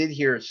 but I did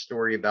hear a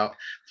story about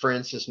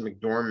Frances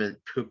McDormand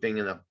pooping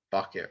in a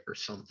bucket or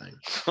something.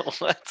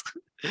 What?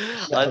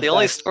 So The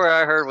only that's story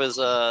I heard was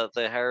the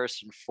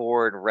Harrison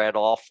Ford read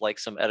off like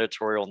some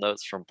editorial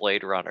notes from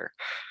Blade Runner,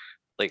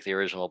 like the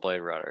original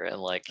Blade Runner,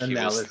 and like he and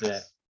that was was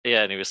it.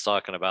 yeah, and he was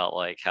talking about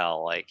like how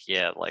like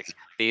yeah, like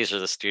these are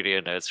the studio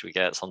notes we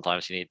get.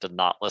 Sometimes you need to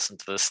not listen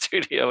to the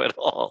studio at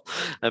all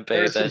and pay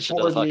Harrison attention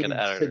to the Ford fucking needs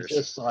to editors.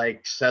 just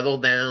like settle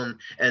down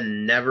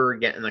and never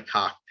get in the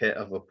cockpit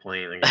of a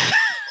plane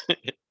again.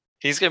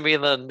 He's gonna be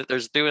in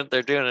the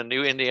they're doing a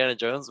new Indiana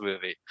Jones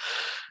movie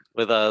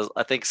with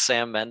I think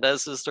Sam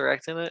Mendes is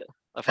directing it,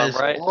 if I'm As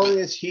right. long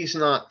as he's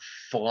not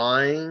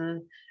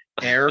flying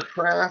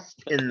aircraft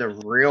in the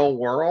real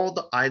world,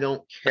 I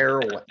don't care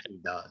what he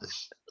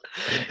does.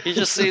 He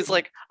just seems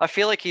like I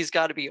feel like he's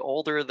got to be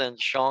older than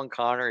Sean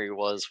Connery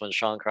was when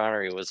Sean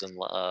Connery was in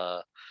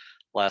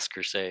Last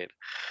Crusade.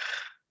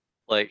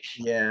 Like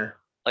Yeah,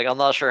 I'm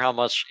not sure how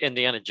much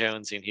Indiana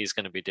Jonesing he's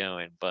going to be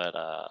doing, but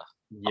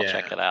I'll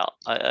check yeah. it out.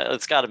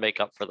 It's got to make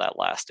up for that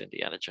last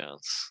Indiana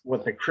Jones.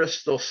 With the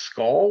Crystal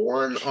Skull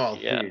one, oh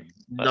Yeah, dude,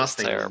 that was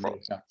nothing would terrible.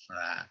 make up for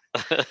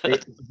that. They,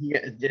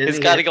 He's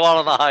got Indiana, to go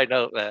on a high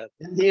note, man.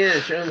 Indiana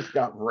Jones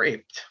got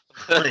raped.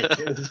 Like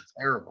it was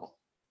terrible.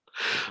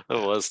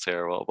 It was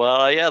terrible.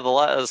 But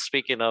yeah,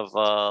 speaking of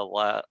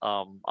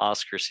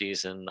Oscar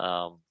season,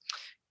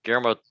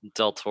 Guillermo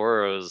del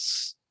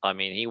Toro's. I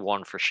mean, he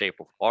won for Shape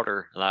of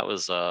Water, and that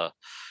was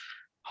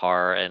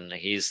horror. And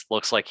he's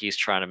looks like he's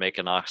trying to make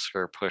an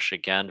Oscar push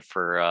again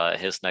for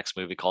his next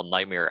movie called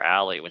Nightmare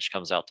Alley, which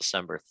comes out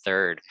December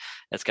 3rd.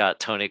 It's got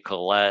Tony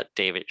Collette,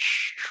 David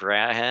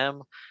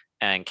Strahan,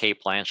 and Kate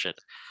Blanchett,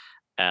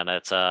 and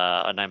it's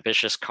an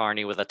ambitious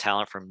carny with a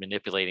talent for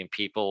manipulating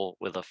people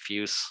with a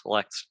few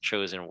select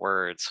chosen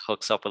words,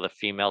 hooks up with a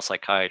female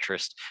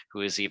psychiatrist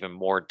who is even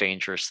more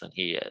dangerous than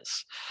he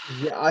is.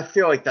 Yeah, I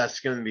feel like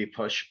that's going to be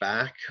pushed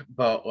back,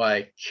 but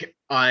like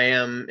I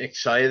am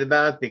excited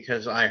about it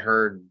because I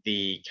heard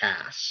the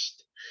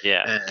cast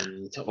Yeah.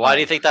 and Why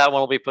do you like think that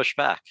one will be pushed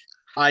back?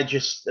 I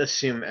just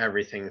assume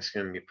everything's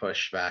going to be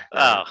pushed back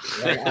Oh.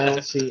 now. Like I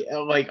don't see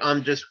like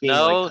I'm just being like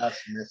No,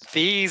 pessimistic.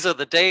 these are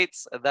the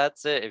dates, and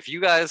that's it. If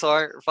you guys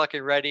aren't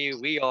fucking ready,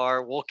 we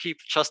are. We'll keep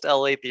just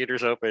LA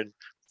theaters open.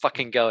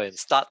 Fucking going.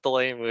 Stop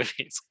delaying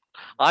movies.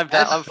 I'm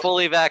That's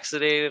fully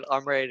vaccinated.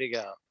 I'm ready to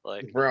go.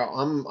 Like, bro,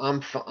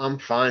 I'm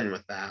fine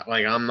with that.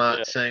 Like I'm yeah.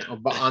 not saying,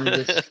 but I'm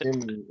just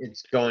assuming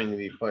it's going to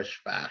be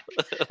pushed back.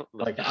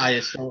 Like I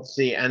just don't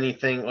see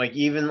anything. Like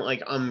even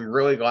like I'm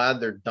really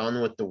glad they're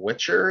done with The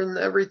Witcher and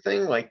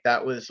everything. Like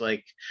that was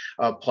like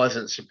a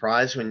pleasant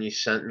surprise when you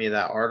sent me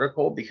that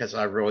article because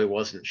I really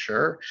wasn't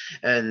sure.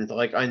 And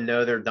like I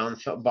know they're done,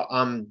 but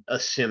I'm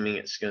assuming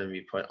it's going to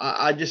be put.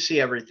 I just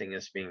see everything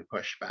as being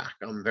pushed back.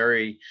 I'm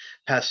very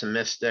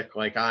pessimistic.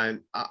 Like I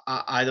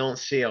don't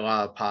see a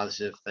lot of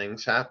positive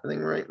things happening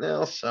right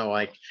now. So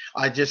like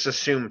I just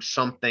assume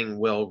something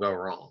will go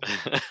wrong.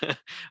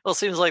 Well, it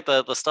seems like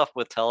the stuff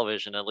with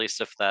television, at least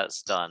if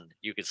that's done,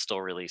 you could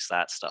still release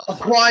that stuff. A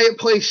Quiet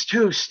Place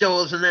 2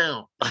 still isn't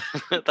out.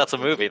 That's a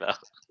movie, though.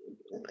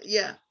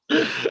 Yeah,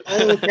 I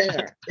don't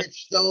care. It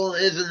still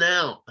isn't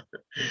out.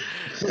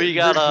 But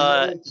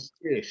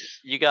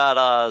you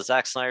got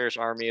Zack Snyder's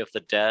Army of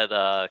the Dead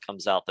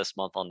comes out this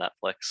month on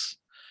Netflix.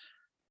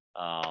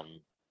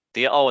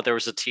 There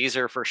was a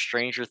teaser for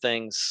Stranger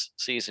Things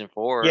season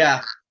 4.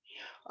 Yeah,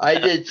 I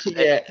did see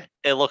it.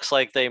 It looks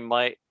like they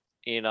might,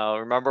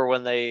 remember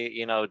when they,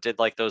 did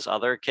like those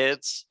other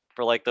kids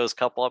for like those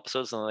couple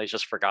episodes and they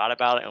just forgot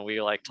about it and we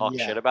like talk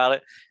shit Yeah. about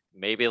it.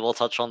 Maybe they'll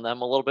touch on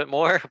them a little bit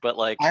more, but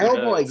like I who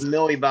hope like knows?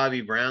 Millie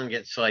Bobby Brown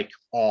gets like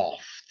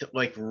off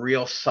like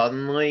real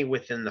suddenly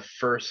within the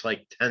first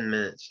like 10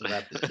 minutes of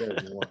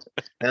episode 1.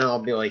 Then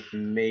I'll be like,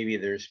 maybe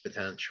there's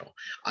potential.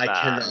 I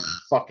Nah. cannot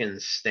fucking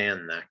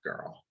stand that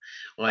girl.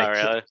 All Like,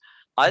 right.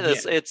 yeah,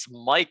 It's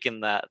Mike in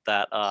that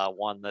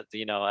one that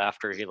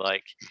after he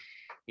like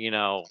you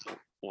know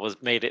was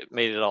made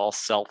it all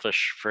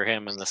selfish for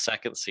him in the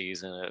second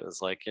season. It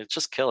was like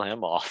just kill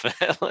him off.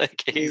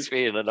 Like he's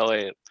being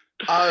annoying.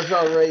 I was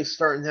already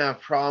starting to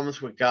have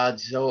problems with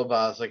Godzilla, but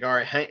I was like, all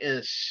right, and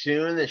as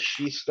soon as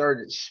she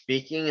started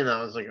speaking, and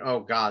I was like,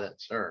 oh god,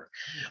 it's her.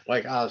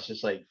 Like I was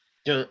just like,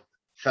 dun,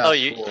 Oh,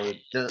 fast forward.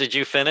 did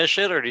you finish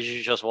it or did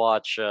you just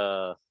watch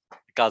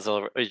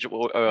Godzilla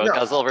No,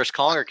 Godzilla vs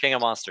Kong or King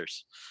of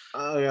Monsters?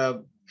 uh,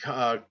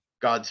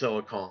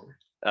 Godzilla Kong.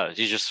 Oh,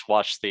 you just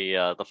watched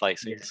the fight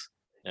Yeah. scenes.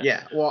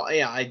 Yeah, well,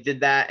 yeah, I did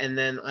that, and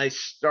then I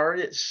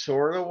started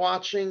sort of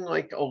watching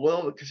like a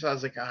little bit because I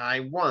was like,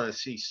 I want to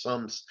see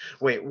some.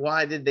 Wait,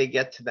 why did they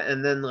get to that?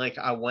 And then like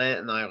I went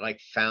and I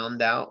like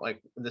found out like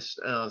this,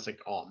 and I was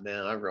like, oh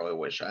man, I really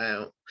wish I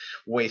hadn't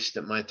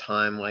wasted my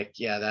time. Like,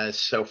 yeah, that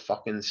is so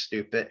fucking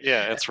stupid.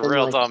 Yeah, it's And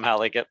real like dumb how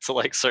they get to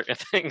like certain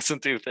things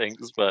and do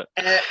things, but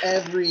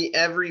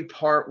every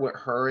part with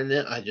her in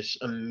it, I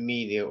just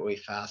immediately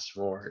fast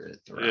forwarded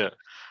through. yeah.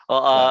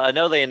 Well, But I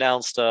know they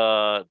announced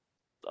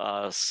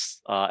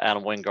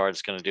Adam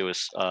Wingard's going to do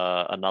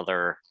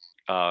another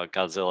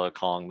Godzilla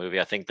Kong movie.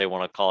 I think they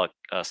want to call it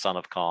Son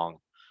of Kong.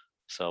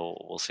 So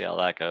we'll see how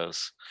that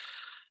goes.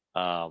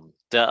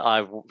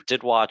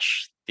 Did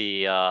watch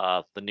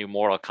the new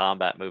Mortal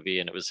Kombat movie,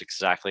 and it was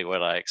exactly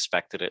what I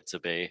expected it to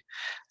be.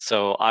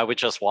 So I would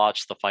just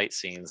watch the fight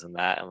scenes and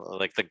that, and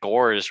like the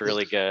gore is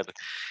really good.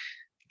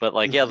 But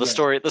like, yeah,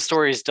 Yeah. the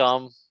story is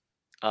dumb.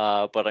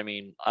 But I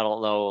mean, I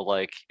don't know.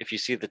 Like, if you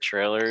see the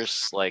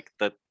trailers, like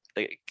that,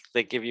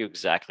 they give you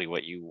exactly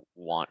what you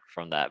want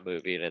from that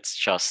movie, and it's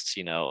just,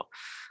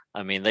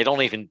 I mean, they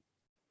don't even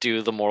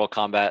do the Mortal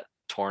Kombat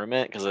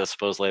tournament because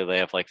supposedly they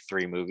have like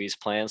 3 movies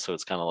planned, so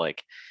it's kind of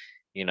like,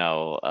 you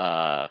know,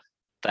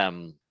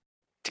 them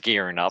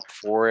gearing up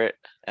for it,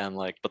 and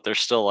like, but they're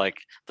still like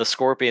the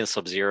Scorpion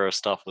Sub-Zero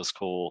stuff was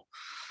cool.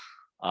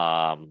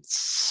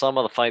 Some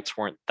of the fights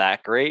weren't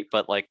that great,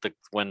 but like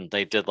when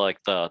they did like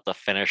the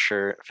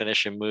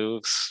finishing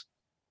moves,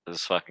 it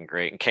was fucking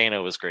great, and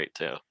Kano was great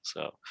too.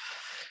 So,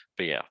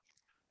 but yeah,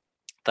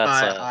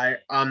 that's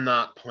I'm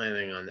not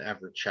planning on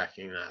ever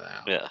checking that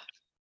out. yeah.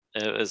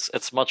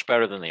 It's much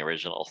better than the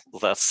original.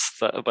 But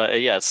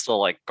yeah, it's still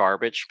like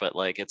garbage, but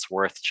like it's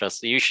worth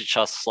just you should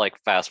just like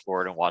fast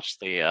forward and watch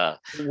the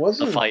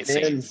Wasn't fight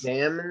Van scenes.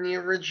 Damme in the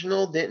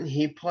original? Didn't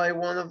he play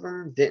one of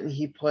them? Didn't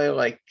he play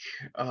like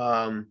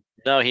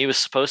No, he was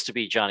supposed to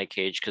be Johnny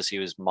Cage because he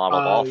was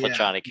modeled oh off of yeah,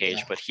 Johnny yeah.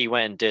 Cage, but he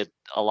went and did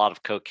a lot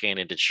of cocaine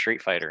and did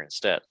Street Fighter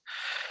instead.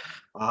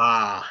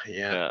 Ah,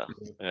 yeah.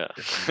 Yeah,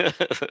 yeah.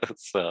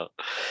 So,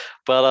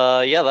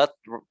 but yeah, that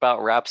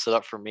about wraps it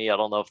up for me. I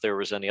don't know if there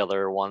was any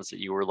other ones that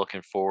you were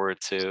looking forward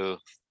to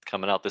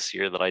coming out this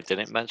year that I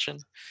didn't mention.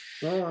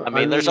 Well, I I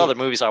mean, there's mean, other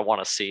movies I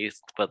want to see,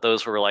 but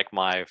those were like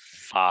my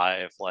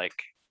 5. Like,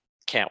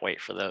 can't wait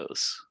for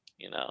those.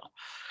 You know,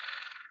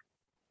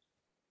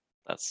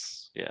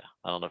 that's yeah.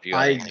 I don't know if you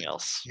had I anything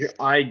else.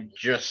 I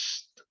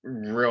just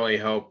really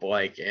hope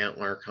like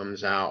Antler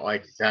comes out.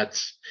 Like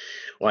that's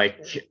like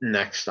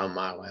next on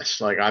my list.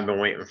 Like I've been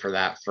waiting for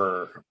that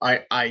for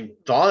I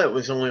thought it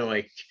was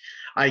only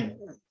I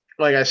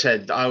like I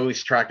said, I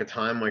lose track of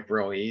time like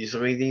real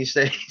easily these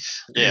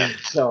days. Yeah,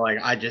 So like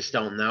I just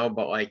don't know.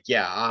 But like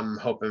yeah, I'm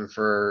hoping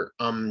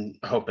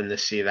to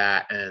see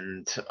that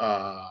and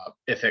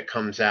if it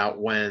comes out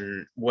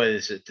when what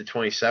is it, the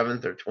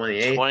 27th or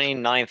 28th?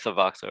 29th of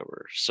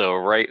October. So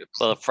right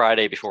the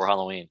Friday before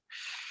Halloween.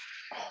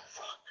 Oh,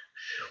 fuck.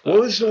 What So,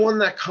 was the one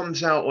that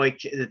comes out like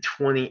the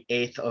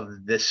 28th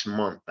of this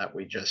month that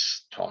we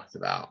just talked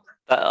about?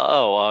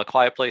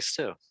 Quiet Place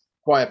too.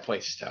 Quiet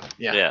Place Too.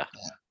 Yeah. Yeah,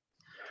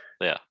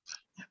 yeah.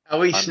 At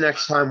least I'm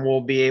next time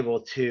we'll be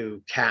able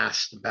to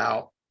cast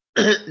about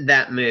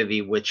that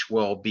movie, which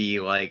will be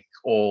like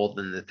old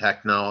and the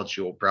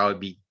technology will probably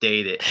be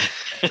dated.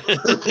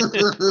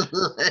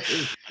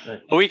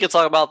 We could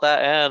talk about that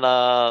and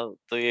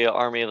the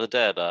Army of the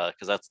Dead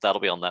because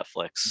that'll be on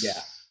Netflix. Yeah.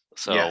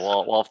 So Yeah.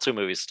 we'll have 2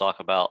 movies to talk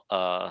about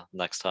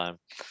next time.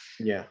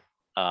 Yeah.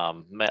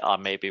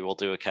 Maybe we'll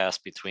do a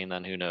cast between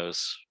then. Who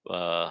knows?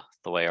 The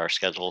way our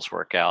schedules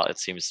work out, it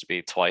seems to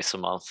be twice a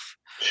month.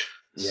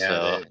 Yeah.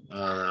 So,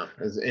 I don't know.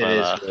 It but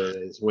is what it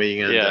is. What are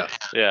you gonna yeah,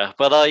 do? yeah.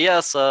 But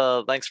yes,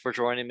 thanks for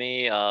joining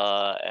me.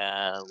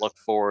 And look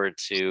forward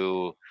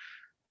to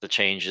the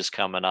changes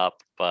coming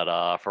up.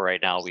 But for right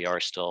now, we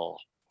are still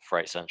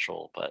Fright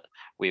Central, but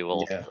we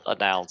will Yeah.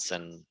 announce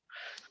and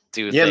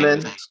do Yeah,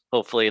 man. things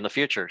hopefully in the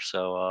future.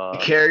 So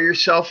Take care of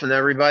yourself and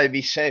everybody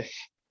be safe.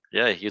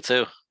 yeah, you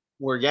too.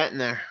 We're getting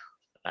there.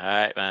 All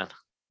right, man.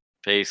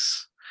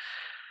 Peace.